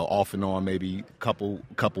broadcaster, off and on, maybe couple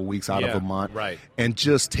weeks out of a month, right, and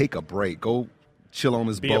just take a break. Go chill on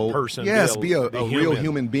his boat. Be a person. Yes, be a real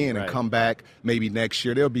human being, right, and come back maybe next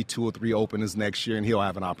year. There'll be 2 or 3 openings next year, and he'll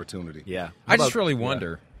have an opportunity. Yeah. I just really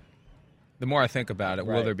wonder, the more I think about it,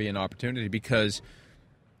 will there be an opportunity? Because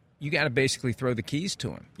you got to basically throw the keys to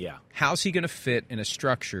him. Yeah. How's he going to fit in a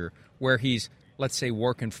structure where he's, let's say,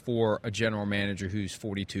 working for a general manager who's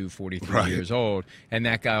 42, 43 years old, and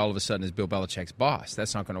that guy all of a sudden is Bill Belichick's boss?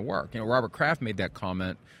 That's not going to work. Robert Kraft made that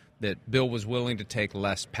comment that Bill was willing to take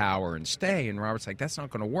less power and stay, and Robert's like, that's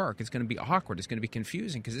not going to work. It's going to be awkward. It's going to be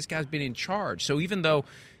confusing because this guy's been in charge. So even though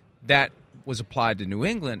that was applied to New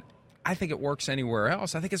England, I think it works anywhere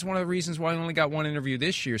else. I think it's one of the reasons why I only got one interview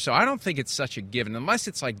this year. So I don't think it's such a given, unless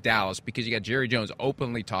it's like Dallas, because you got Jerry Jones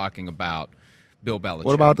openly talking about Bill Belichick.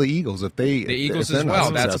 What about the Eagles? The Eagles as well.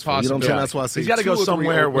 That's a possibility. That's why I say he's got to go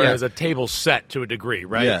somewhere where there's a table set to a degree,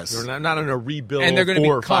 right? Yes. We're not in a rebuild and they're going to be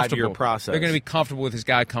 4 or 5 year process. They're going to be comfortable with this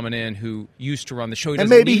guy coming in who used to run the show. And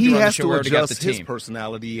maybe he has to adjust his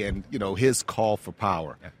personality and his call for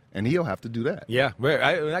power. Yeah. And he'll have to do that. Yeah,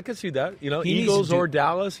 I can see that. Eagles or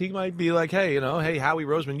Dallas, he might be like, hey, hey, Howie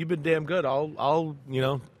Roseman, you've been damn good. I'll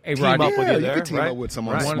hey, team Rodney, up with you there. You can team up with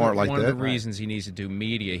someone smart like that. One of the reasons he needs to do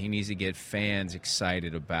media, he needs to get fans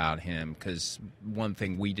excited about him, because one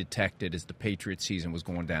thing we detected as the Patriots season was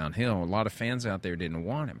going downhill, a lot of fans out there didn't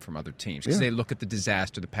want him from other teams because they look at the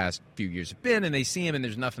disaster the past few years have been, and they see him and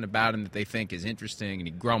there's nothing about him that they think is interesting, and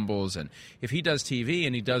he grumbles. And if he does TV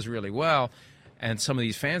and he does really well, and some of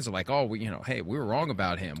these fans are like, oh, hey, we were wrong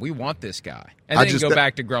about him. We want this guy. And then go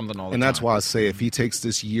back to grumbling all the time. And that's why I say if he takes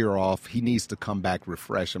this year off, he needs to come back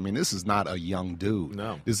refreshed. I mean, this is not a young dude.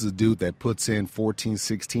 No. This is a dude that puts in 14,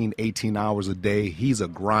 16, 18 hours a day. He's a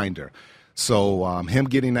grinder. So him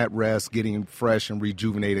getting that rest, getting fresh and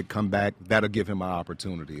rejuvenated, come back, that'll give him an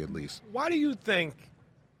opportunity at least. Why do you think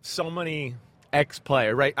so many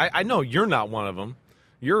ex-players, right? I know you're not one of them.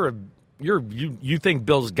 You think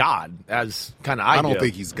Bill's God, as kind of I don't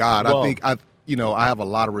think he's God. Well, I think I have a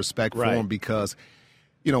lot of respect for him because,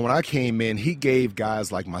 when I came in, he gave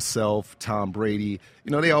guys like myself, Tom Brady,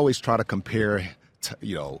 they always try to compare,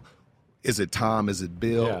 is it Tom, is it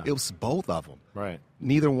Bill? Yeah. It was both of them. Right.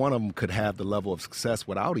 Neither one of them could have the level of success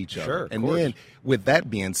without each other. Sure, and then, with that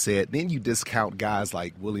being said, then you discount guys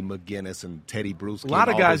like Willie McGinnis and Teddy Bruschi. A lot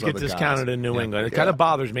of guys get discounted in New England. It kind of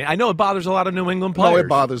bothers me. I know it bothers a lot of New England players. No, it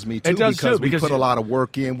bothers me too. It does because too, we put a lot of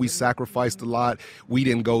work in. We sacrificed a lot. We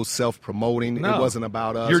didn't go self-promoting. No. It wasn't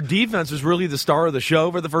about us. Your defense was really the star of the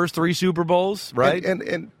show for the first 3 Super Bowls, right?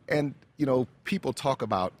 And people talk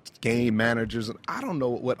about game managers, and I don't know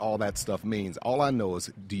what all that stuff means. All I know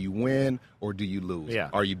is, do you win or do you lose?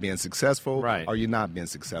 Yeah. Are you being successful? Right. Are you not being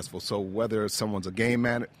successful? So whether someone's a game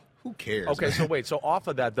manager, who cares? Okay, man? So off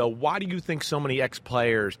of that, though, why do you think so many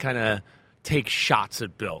ex-players kind of take shots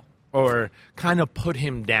at Bill or kind of put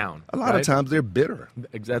him down? A lot of times they're bitter.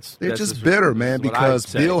 They're just bitter, man, because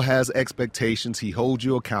Bill has expectations. He holds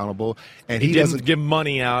you accountable, and he doesn't give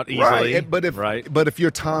money out easily. Right. But if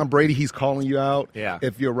you're Tom Brady, he's calling you out. Yeah.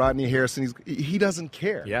 If you're Rodney Harrison, he doesn't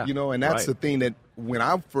care. Yeah. And that's the thing that when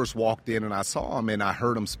I first walked in and I saw him and I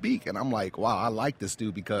heard him speak, and I'm like, wow, I like this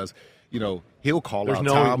dude because he'll call out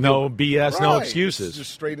Tom. No BS, no excuses.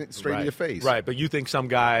 Just straight in your face. Right, but you think some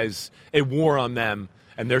guys, it wore on them,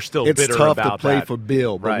 and they're still it's bitter tough about to play that. for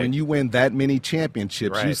Bill, but when you win that many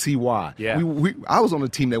championships, you see why. Yeah. I was on a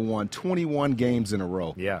team that won 21 games in a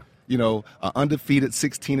row. Yeah. undefeated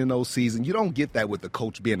 16-0 season. You don't get that with the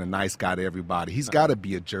coach being a nice guy to everybody. He's got to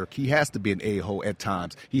be a jerk. He has to be an a-hole at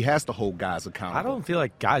times. He has to hold guys accountable. I don't feel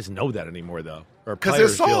like guys know that anymore, though. Or because they're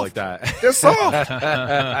players soft. feel like that. They're soft.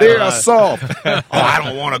 They are soft. I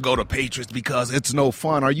don't want to go to Patriots because it's no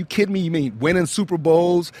fun. Are you kidding me? You mean winning Super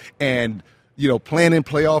Bowls and playing in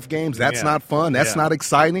playoff games? That's not fun. That's not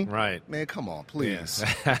exciting. Right. Man, come on, please.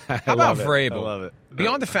 How about Vrabel? I love it.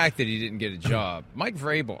 Beyond the fact that he didn't get a job, Mike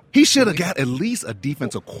Vrabel. He should have got at least a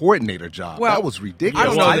defensive coordinator job. Well, that was ridiculous. I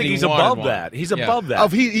don't know I that think he he's wanted above one. that. He's above that. Oh,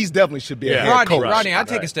 he definitely should be a head coach. Rodney, I'd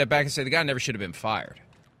take a step back and say the guy never should have been fired.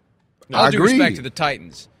 I All due agree. respect to the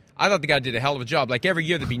Titans. I thought the guy did a hell of a job. Like every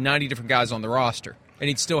year there'd be 90 different guys on the roster, and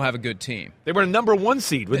he'd still have a good team. They were a number 1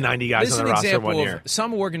 seed with 90 guys on the roster one year. This is an example of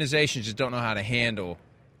some organizations just don't know how to handle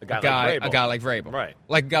a guy like Vrabel. Right.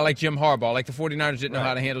 Like a guy like Jim Harbaugh. Like the 49ers didn't know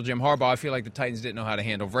how to handle Jim Harbaugh. I feel like the Titans didn't know how to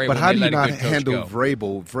handle Vrabel. But how do you let a not good coach handle go.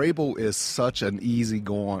 Vrabel? Vrabel is such an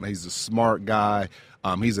easygoing. He's a smart guy.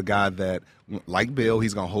 He's a guy that, like Bill,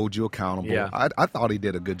 he's going to hold you accountable. Yeah. I thought he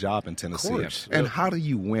did a good job in Tennessee. And how do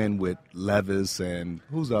you win with Levis and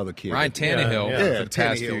who's the other kid? Ryan Tannehill for the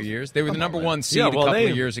past few years. They were the number 1 seed a couple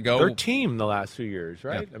of years ago. Their team the last 2 years,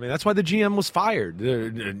 right? Yeah. I mean, that's why the GM was fired,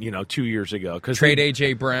 2 years ago. Trade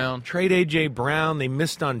A.J. Brown. They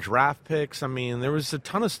missed on draft picks. I mean, there was a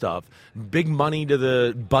ton of stuff. Big money to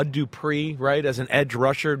the Bud Dupree, right, as an edge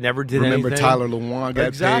rusher. Never did anything. Remember Tyler Lewan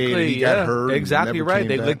got paid and he got hurt. Exactly right.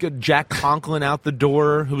 They got Jack Conklin out the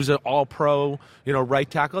door, who's an all-pro, right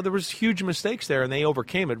tackle. There was huge mistakes there, and they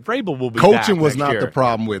overcame it. Vrabel will be back Coaching was next not year. the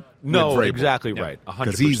problem with Vrabel. Exactly right. 100%.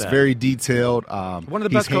 Because he's very detailed. One of the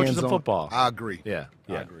best coaches in football. I agree. Yeah,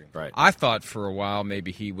 I agree. Right. I thought for a while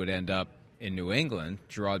maybe he would end up in New England.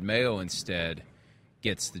 Gerard Mayo instead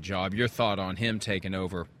gets the job. Your thought on him taking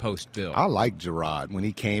over post-Bill? I like Gerard. When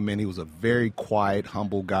he came in, he was a very quiet,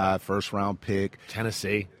 humble guy, first-round pick.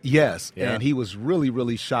 Tennessee. Yes, Yeah. and he was really,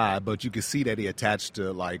 really shy, but you could see that he attached to,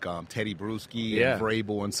 Teddy Bruschi and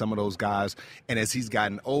Vrabel and some of those guys. And as he's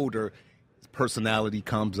gotten older, his personality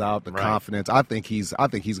comes out, the confidence. I think he's going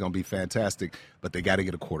to be fantastic, but they got to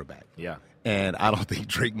get a quarterback. Yeah. And I don't think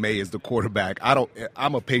Drake May is the quarterback.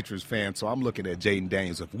 I'm a Patriots fan, so I'm looking at Jaden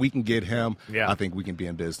Daniels. If we can get him, I think we can be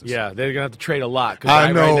in business. Yeah, they're going to have to trade a lot.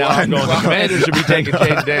 I know. Right now, the Commanders should be taking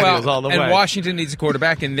Jaden Daniels all the way. And Washington needs a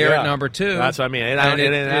quarterback, and they're at number 2. That's what I mean.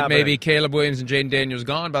 It may be Caleb Williams and Jaden Daniels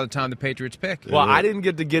gone by the time the Patriots pick. Well, I didn't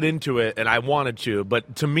get into it, and I wanted to,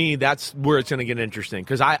 but to me, that's where it's going to get interesting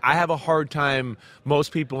because I have a hard time.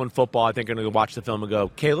 Most people in football, I think, are going to watch the film and go,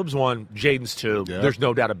 Caleb's 1, Jaden's 2. Yeah. There's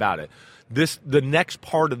no doubt about it. The next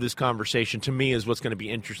part of this conversation, to me, is what's going to be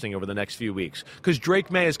interesting over the next few weeks. Because Drake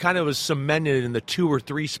May is kind of cemented in the 2 or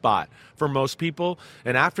 3 spot for most people.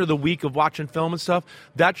 And after the week of watching film and stuff,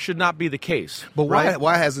 that should not be the case. But right?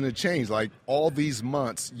 why hasn't it changed? Like, all these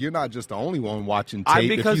months, you're not just the only one watching tape.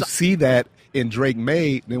 Because if you see that in Drake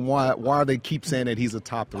May, then why are they keep saying that he's a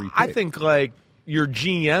top 3 pick? I think, your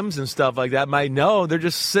GMs and stuff like that might know. They're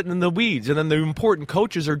just sitting in the weeds. And then the important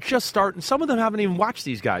coaches are just starting. Some of them haven't even watched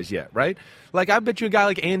these guys yet, right? I bet you a guy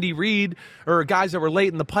like Andy Reid or guys that were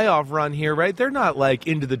late in the playoff run here, right? They're not,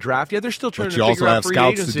 into the draft yet. They're still trying to figure out free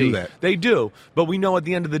agency. To do that. They do. But we know at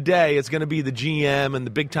the end of the day, it's going to be the GM and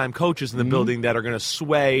the big-time coaches in the building that are going to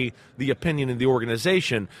sway the opinion of the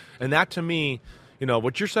organization. And that, to me,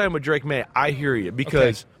 what you're saying with Drake May, I hear you.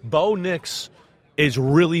 Because Bo Nix is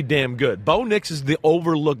really damn good. Bo Nix is the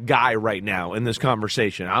overlooked guy right now in this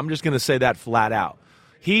conversation. I'm just going to say that flat out.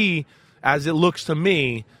 He, as it looks to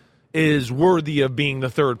me, is worthy of being the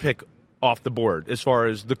 3rd pick off the board as far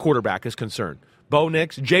as the quarterback is concerned. Bo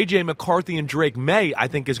Nix, J.J. McCarthy, and Drake May, I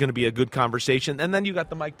think, is going to be a good conversation. And then you got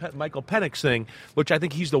the Michael Penix thing, which I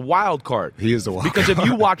think he's the wild card. He is the wild card. Because if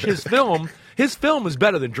you watch his film is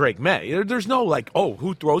better than Drake May. There's no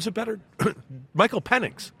who throws it better? Michael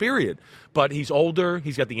Penix, period. But he's older.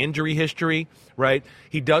 He's got the injury history, right?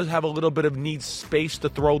 He does have a little bit of needs space to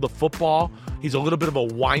throw the football. He's a little bit of a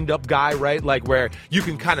wind-up guy, right? Where you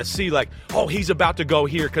can kind of see, he's about to go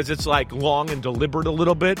here because it's, long and deliberate a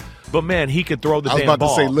little bit. But, man, he could throw the damn ball. I was about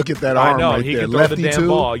to say, look at that arm right there. He can throw Lefty the damn too?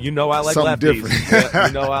 ball. You know I like Something lefties.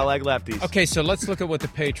 You know I like lefties. Okay, so let's look at what the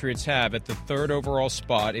Patriots have at the 3rd overall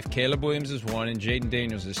spot. If Caleb Williams is 1 and Jaden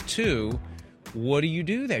Daniels is 2, what do you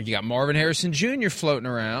do there? You got Marvin Harrison Jr. floating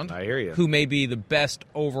around. I hear you. Who may be the best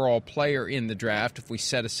overall player in the draft if we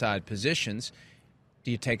set aside positions.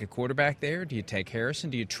 Do you take a quarterback there? Do you take Harrison?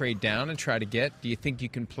 Do you trade down and try to get? Do you think you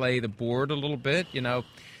can play the board a little bit?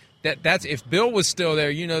 That's if Bill was still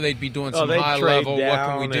there, they'd be doing some high level. What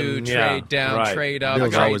can we do? Trade down, trade up,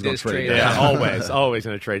 Bill's trade this, trade that. Always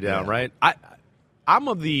going to trade down, right? I'm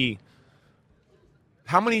of the.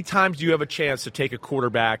 how many times do you have a chance to take a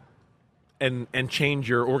quarterback and change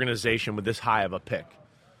your organization with this high of a pick?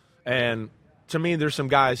 And to me, there's some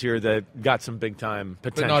guys here that got some big-time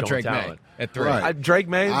potential but not Drake and talent. May at 3. Right. Drake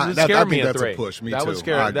May would scare me at 3. That's a push. Me that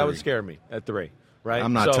too. Would scare me at 3. Right?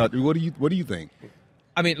 I'm not touching. What do you think?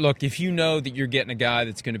 I mean, look, if you know that you're getting a guy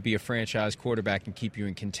that's going to be a franchise quarterback and keep you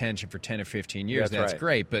in contention for 10 or 15 years, that's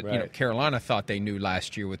great. But you know, Carolina thought they knew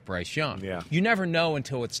last year with Bryce Young. Yeah. You never know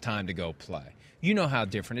until it's time to go play. You know how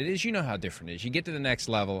different it is. You know how different it is. You get to the next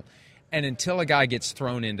level, and until a guy gets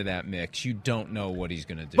thrown into that mix, you don't know what he's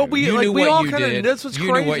going to do. But we all kind of. That's what's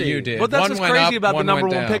crazy. Knew what you did. But that's what's crazy about the number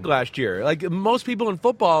 1 pick down. last year. Like most people in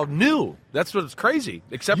football knew. That's what's crazy.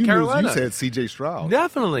 Except Carolina. You said C.J. Stroud.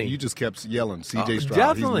 Definitely. You just kept yelling C.J. Stroud.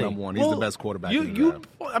 Definitely. He's the number 1. He's the best quarterback in the draft.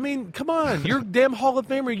 I mean, come on. You're a damn Hall of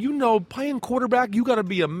Famer. You know, playing quarterback, you got to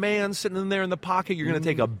be a man sitting in there in the pocket. You're going to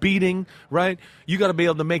take a beating, right? You got to be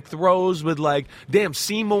able to make throws with, like, damn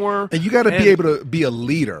Seymour. And you got to be able to be a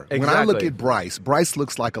leader. Exactly. When I look at Bryce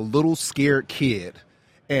looks like a little scared kid.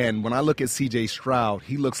 And when I look at C.J. Stroud,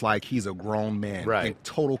 he looks like he's a grown man in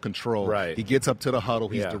total control. Right. He gets up to the huddle.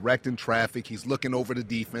 He's directing traffic. He's looking over the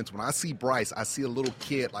defense. When I see Bryce, I see a little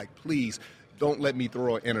kid like, please, don't let me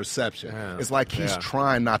throw an interception. Yeah. It's like he's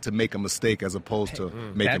trying not to make a mistake as opposed to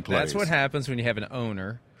making plays. That's what happens when you have an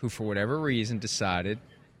owner who, for whatever reason, decided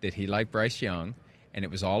that he liked Bryce Young, and it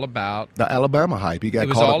was all about the Alabama hype. It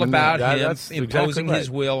was all about him imposing his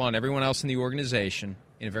will on everyone else in the organization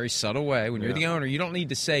in a very subtle way. When you're the owner, you don't need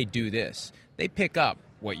to say, do this. They pick up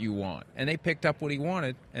what you want. And they picked up what he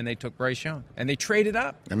wanted, and they took Bryce Young. And they traded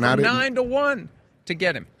up from 9-1 to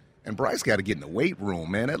get him. And Bryce got to get in the weight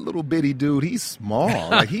room, man. That little bitty dude, he's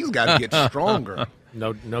small. Like, he's got to get stronger.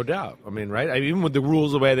 No doubt. I mean, right? Even with the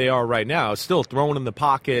rules the way they are right now, it's still throwing in the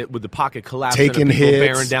pocket with the pocket collapsing, taking and people hits,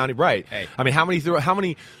 bearing down. Right. Hey. I mean, how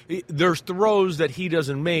many? There's throws that he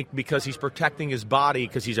doesn't make because he's protecting his body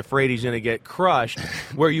because he's afraid he's going to get crushed.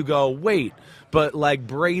 Where you go, wait. But like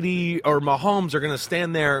Brady or Mahomes are going to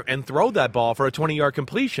stand there and throw that ball for a 20-yard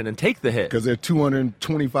completion and take the hit. Because they're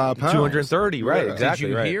 225 pounds. 230, right, exactly.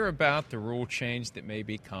 Did you hear about the rule change that may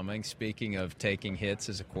be coming, speaking of taking hits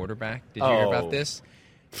as a quarterback? Did you hear about this?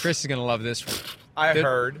 Chris is going to love this one. I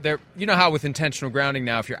heard. You know how with intentional grounding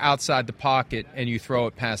now, if you're outside the pocket and you throw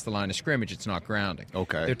it past the line of scrimmage, it's not grounding.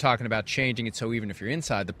 Okay. They're talking about changing it so even if you're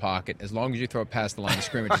inside the pocket, as long as you throw it past the line of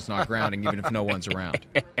scrimmage, it's not grounding, even if no one's around.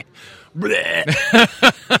 It's ridiculous.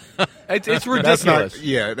 That's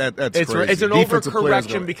crazy. It's an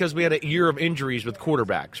overcorrection because we had a year of injuries with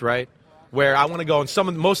quarterbacks, right? Where I want to go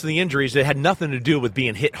on most of the injuries that had nothing to do with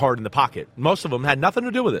being hit hard in the pocket. Most of them had nothing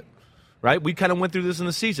to do with it. Right? We kind of went through this in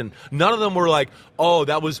the season. None of them were like, oh,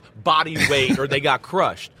 that was body weight or they got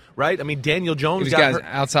crushed. Right? I mean, Daniel Jones got hurt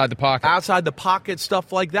outside the pocket. Outside the pocket,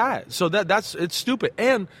 stuff like that. So it's stupid.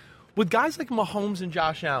 And with guys like Mahomes and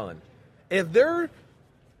Josh Allen, if they're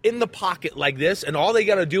in the pocket like this and all they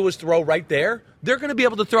got to do is throw right there, they're going to be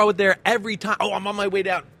able to throw it there every time. Oh, I'm on my way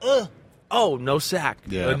down. Oh, no sack.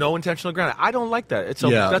 Yeah. No intentional grounding. I don't like that.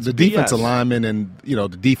 That's the defensive linemen and the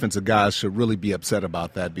defensive guys should really be upset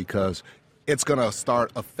about that because it's going to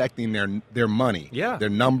start affecting their money, their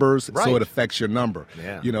numbers, so it affects your number.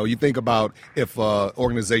 Yeah. You think about if an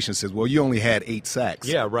organization says, well, you only had 8 sacks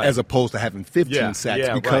as opposed to having 15 sacks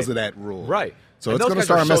because of that rule. Right. So it's going to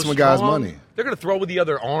start messing with guys' money. They're going to throw with the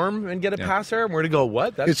other arm and get a pass there, and we're going to go,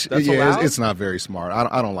 what? That's allowed? It's not very smart.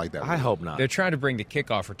 I don't like that. I hope not. They're trying to bring the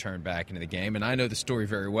kickoff return back into the game, and I know the story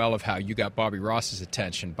very well of how you got Bobby Ross's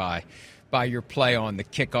attention by your play on the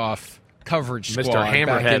kickoff coverage squad Mr. Hammerhead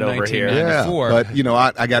back in over 1994. Here.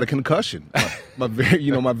 But I got a concussion. my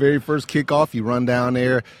very first kickoff, you run down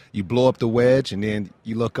there, you blow up the wedge, and then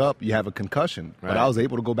you look up, you have a concussion. Right. But I was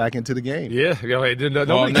able to go back into the game. Yeah, in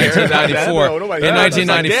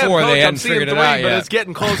 1994, they hadn't figured it out yet. But it's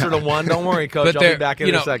getting closer to 1. Don't worry, Coach. I'll be back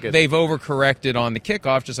in a second. They've overcorrected on the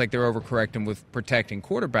kickoff, just like they're overcorrecting with protecting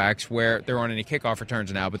quarterbacks, where there aren't any kickoff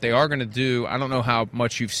returns now. But they are going to do. I don't know how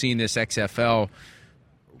much you've seen this XFL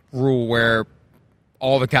rule where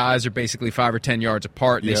all the guys are basically 5 or 10 yards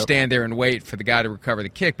apart. And they stand there and wait for the guy to recover the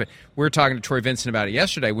kick. But we were talking to Troy Vincent about it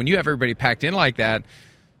yesterday. When you have everybody packed in like that,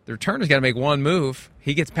 the returner's got to make one move.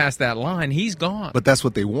 He gets past that line, he's gone. But that's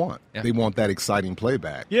what they want. Yeah. They want that exciting play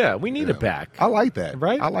back. Yeah, we need it back. I like that.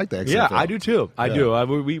 Right? I like that. Yeah, I do too. I do.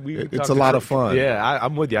 It's a lot of fun. Yeah,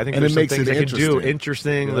 I'm with you. I think there's some things they can do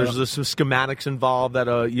interesting. Yeah. There's some schematics involved that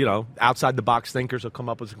outside the box thinkers will come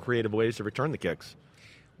up with some creative ways to return the kicks.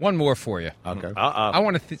 One more for you. Okay. I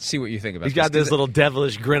want to see what you think about this. He's got this little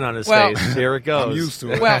devilish grin on his face. Here it goes. I'm used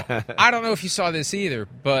to it. Well, I don't know if you saw this either,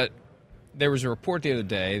 but there was a report the other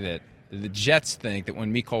day that the Jets think that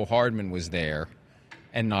when Mecole Hardman was there,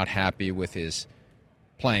 and not happy with his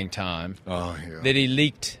playing time. Oh, yeah. That he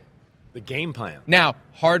leaked the game plan. Now,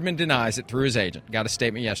 Hardman denies it through his agent. Got a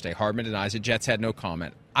statement yesterday. Hardman denies it. Jets had no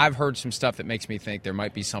comment. I've heard some stuff that makes me think there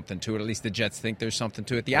might be something to it. At least the Jets think there's something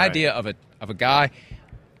to it. The idea of a guy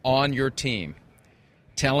on your team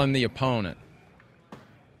telling the opponent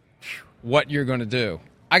what you're going to do.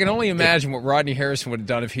 I can only imagine what Rodney Harrison would have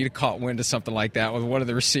done if he'd caught wind of something like that with one of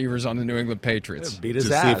the receivers on the New England Patriots. Beat his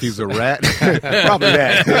to ass. see if he's a rat. Probably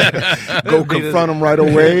that. Go confront him right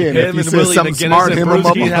away, and if he says something smart, him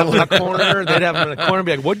up. They'd have him in a corner. They'd have him in a corner and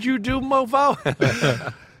be like, "What'd you do,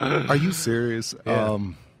 mofo?" Are you serious? Yeah.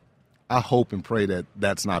 I hope and pray that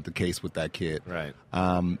that's not the case with that kid. Right.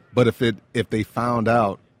 But if they found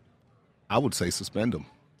out, I would say suspend him.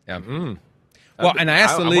 Yeah. Mm. Well, and I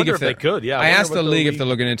asked the league if they could. Yeah, I asked the league if they're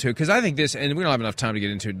looking into it because I think this, and we don't have enough time to get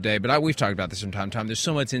into it today. But we've talked about this from time to time. There's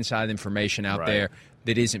so much inside information out there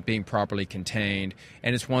that isn't being properly contained.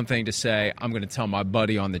 And it's one thing to say, I'm going to tell my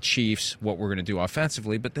buddy on the Chiefs what we're going to do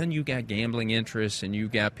offensively, but then you got gambling interests and you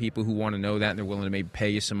got people who want to know that and they're willing to maybe pay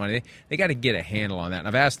you some money. They got to get a handle on that. And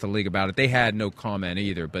I've asked the league about it. They had no comment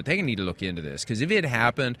either, but they need to look into this because if it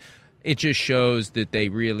happened, it just shows that they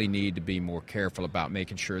really need to be more careful about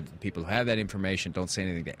making sure that the people who have that information don't say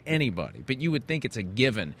anything to anybody. But you would think it's a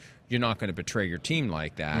given. You're not going to betray your team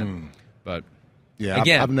like that. But yeah,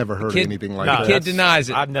 again, I've never heard anything like that. The kid denies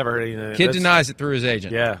it. I've never heard anything. Kid denies it through his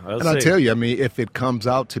agent. Yeah. And I tell you, I mean, if it comes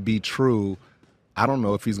out to be true, I don't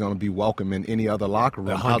know if he's going to be welcome in any other locker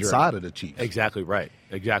room outside of the Chiefs. Exactly right.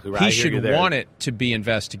 Exactly right. He should want it to be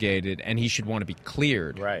investigated, and he should want to be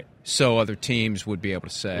cleared. Right. So other teams would be able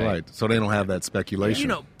to say. Right. So they don't have that speculation. You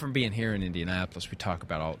know, from being here in Indianapolis, we've talked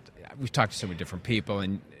to so many different people,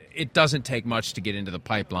 and it doesn't take much to get into the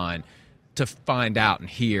pipeline to find out and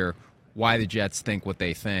hear why the Jets think what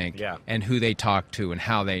they think and who they talk to and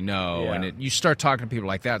how they know. Yeah. And you start talking to people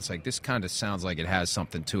like that, it's like, this kind of sounds like it has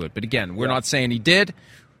something to it. But again, we're not saying he did.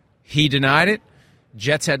 He denied it.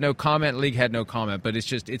 Jets had no comment. League had no comment. But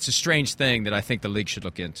it's a strange thing that I think the league should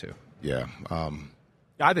look into. Yeah.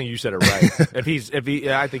 I think you said it right.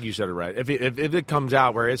 I think you said it right. If it comes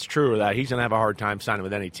out where it's true that he's going to have a hard time signing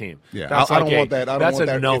with any team. Yeah, I don't want that. I don't want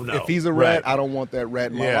that. No-no. If he's a rat, I don't want that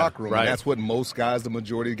rat in my locker room. Right. And that's what most guys, the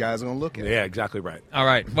majority of guys, are going to look at. Yeah, exactly right. All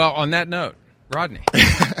right. Well, on that note, Rodney.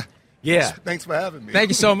 Yeah. Thanks for having me. Thank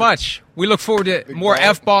you so much. We look forward to more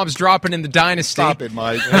F-bombs dropping in the dynasty. Stop it,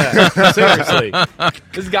 Mike. Seriously.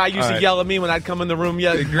 This guy used to yell at me when I'd come in the room.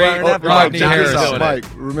 Yeah, great Rodney Harrison. Mike,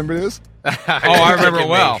 remember this? I remember it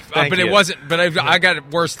well. But it wasn't. But I got it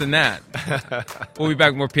worse than that. We'll be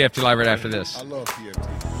back with more PFT Live right after this. I love PFT.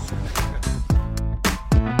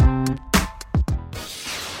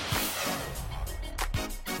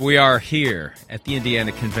 We are here at the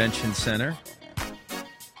Indiana Convention Center.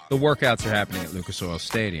 The workouts are happening at Lucas Oil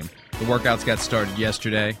Stadium. The workouts got started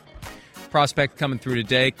yesterday. Prospect coming through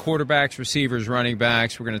today. Quarterbacks, receivers, running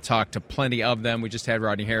backs. We're going to talk to plenty of them. We just had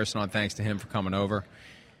Rodney Harrison on. Thanks to him for coming over.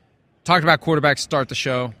 Talked about quarterbacks to start the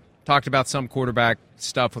show. Talked about some quarterback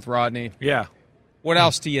stuff with Rodney. Yeah. What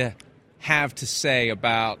else do you have to say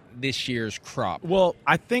about this year's crop? Well,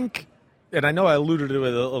 I think, and I know I alluded to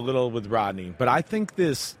it a little with Rodney, but I think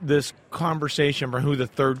this conversation for who the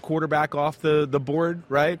third quarterback off the board,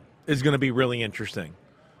 right, is going to be really interesting.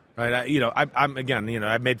 Right,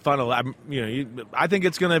 I've made fun of. I think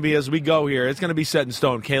it's going to be, as we go here, it's going to be set in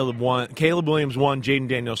stone. Caleb Williams 1, Jaden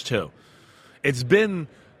Daniels 2. It's been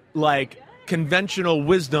like conventional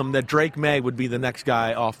wisdom that Drake May would be the next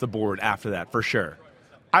guy off the board after that, for sure.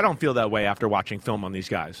 I don't feel that way after watching film on these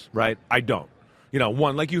guys, right? I don't.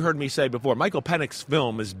 One, like you heard me say before, Michael Penix's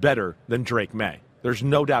film is better than Drake May. There's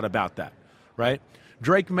no doubt about that, right?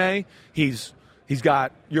 Drake May, he's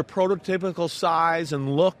got your prototypical size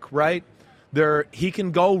and look, right? He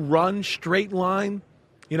can go run straight line,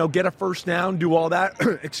 get a first down, do all that,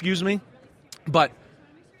 excuse me. But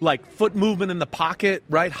like foot movement in the pocket,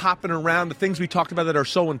 right? Hopping around, the things we talked about that are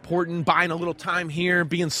so important, buying a little time here,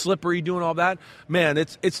 being slippery, doing all that. Man,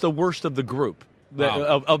 it's the worst of the group,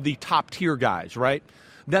 of the top tier guys, right?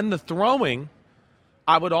 Then the throwing,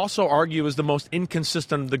 I would also argue, is the most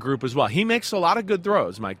inconsistent of the group as well. He makes a lot of good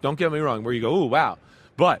throws, Mike. Don't get me wrong, where you go, ooh, wow.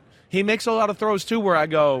 But he makes a lot of throws, too, where I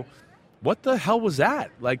go, what the hell was that?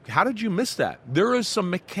 Like, how did you miss that? There is some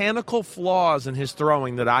mechanical flaws in his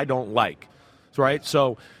throwing that I don't like, right?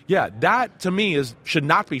 So, yeah, that, to me, should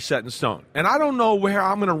not be set in stone. And I don't know where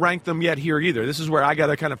I'm going to rank them yet here either. This is where I got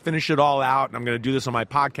to kind of finish it all out, and I'm going to do this on my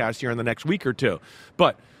podcast here in the next week or two.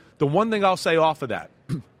 But the one thing I'll say off of that,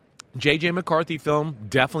 J.J. McCarthy film,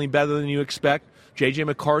 definitely better than you expect. J.J.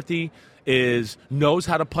 McCarthy knows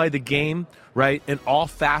how to play the game, right, in all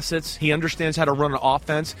facets. He understands how to run an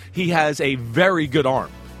offense. He has a very good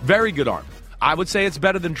arm. Very good arm. I would say it's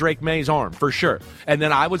better than Drake May's arm, for sure. And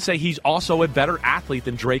then I would say he's also a better athlete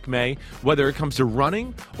than Drake May, whether it comes to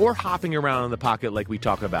running or hopping around in the pocket like we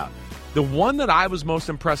talk about. The one that I was most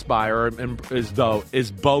impressed by is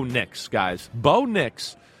Bo Nix, guys. Bo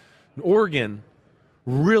Nix, Oregon,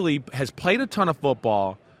 really has played a ton of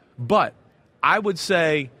football, but I would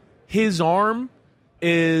say his arm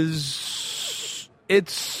it's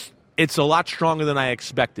a lot stronger than I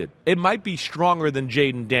expected. It might be stronger than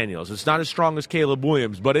Jaden Daniels. It's not as strong as Caleb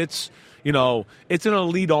Williams, but it's an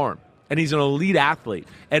elite arm, and he's an elite athlete.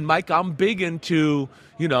 And, Mike, I'm big into,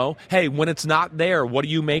 hey, when it's not there, what do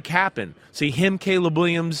you make happen? See, him, Caleb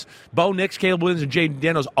Williams, Bo Nix, Caleb Williams, and Jaden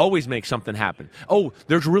Daniels always make something happen. Oh,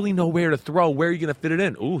 there's really nowhere to throw. Where are you going to fit it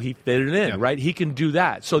in? Ooh, he fit it in, right? He can do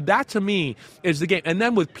that. So that, to me, is the game. And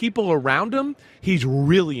then with people around him, he's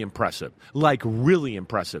really impressive, like really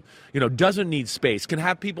impressive. Doesn't need space, can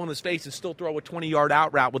have people in his face and still throw a 20-yard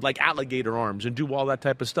out route with, like, alligator arms and do all that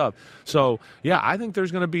type of stuff. So, yeah, I think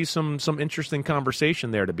there's going to be some interesting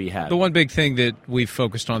conversation there to be had. The one big thing that we've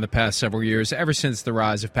focused on the past several years, ever since the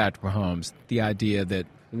rise of Patrick Mahomes, the idea that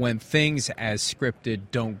when things as scripted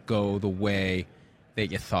don't go the way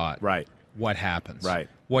that you thought, right? What happens? Right.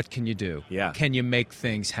 What can you do? Yeah. Can you make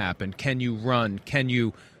things happen? Can you run? Can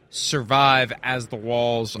you survive as the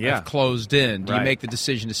walls have closed in? Do you make the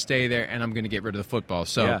decision to stay there and I'm going to get rid of the football?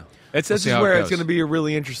 So this is where it's going to be a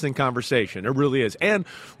really interesting conversation. It really is. And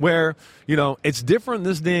where, it's different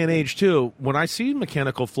this day and age, too. When I see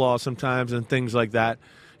mechanical flaws sometimes and things like that,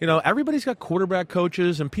 everybody's got quarterback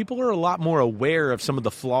coaches, and people are a lot more aware of some of the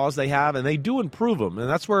flaws they have, and they do improve them. And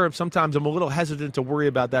that's where sometimes I'm a little hesitant to worry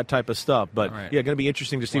about that type of stuff. But, going to be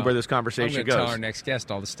interesting to see where this conversation goes. I'm going to tell our next guest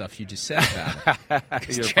all the stuff you just said about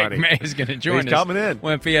it. You're Drake funny. May is going to join us. He's coming in.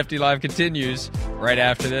 When PFT Live continues right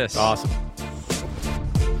after this. Awesome.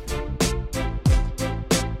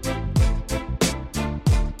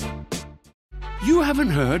 You haven't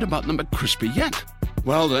heard about the McCrispy yet?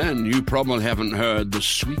 Well, then, you probably haven't heard the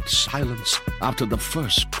sweet silence after the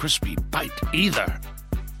first crispy bite either.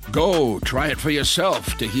 Go try it for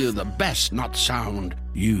yourself to hear the best nut sound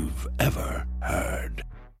you've ever heard.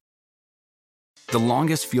 The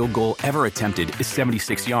longest field goal ever attempted is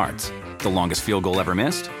 76 yards. The longest field goal ever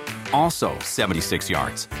missed? Also 76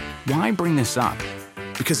 yards. Why bring this up?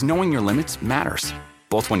 Because knowing your limits matters,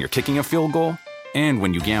 both when you're kicking a field goal and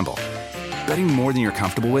when you gamble. Betting more than you're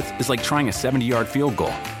comfortable with is like trying a 70-yard field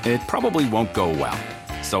goal. It probably won't go well.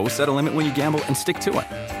 So set a limit when you gamble and stick to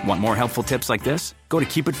it. Want more helpful tips like this? Go to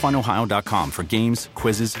keepitfunohio.com for games,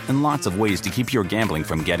 quizzes, and lots of ways to keep your gambling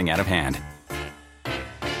from getting out of hand.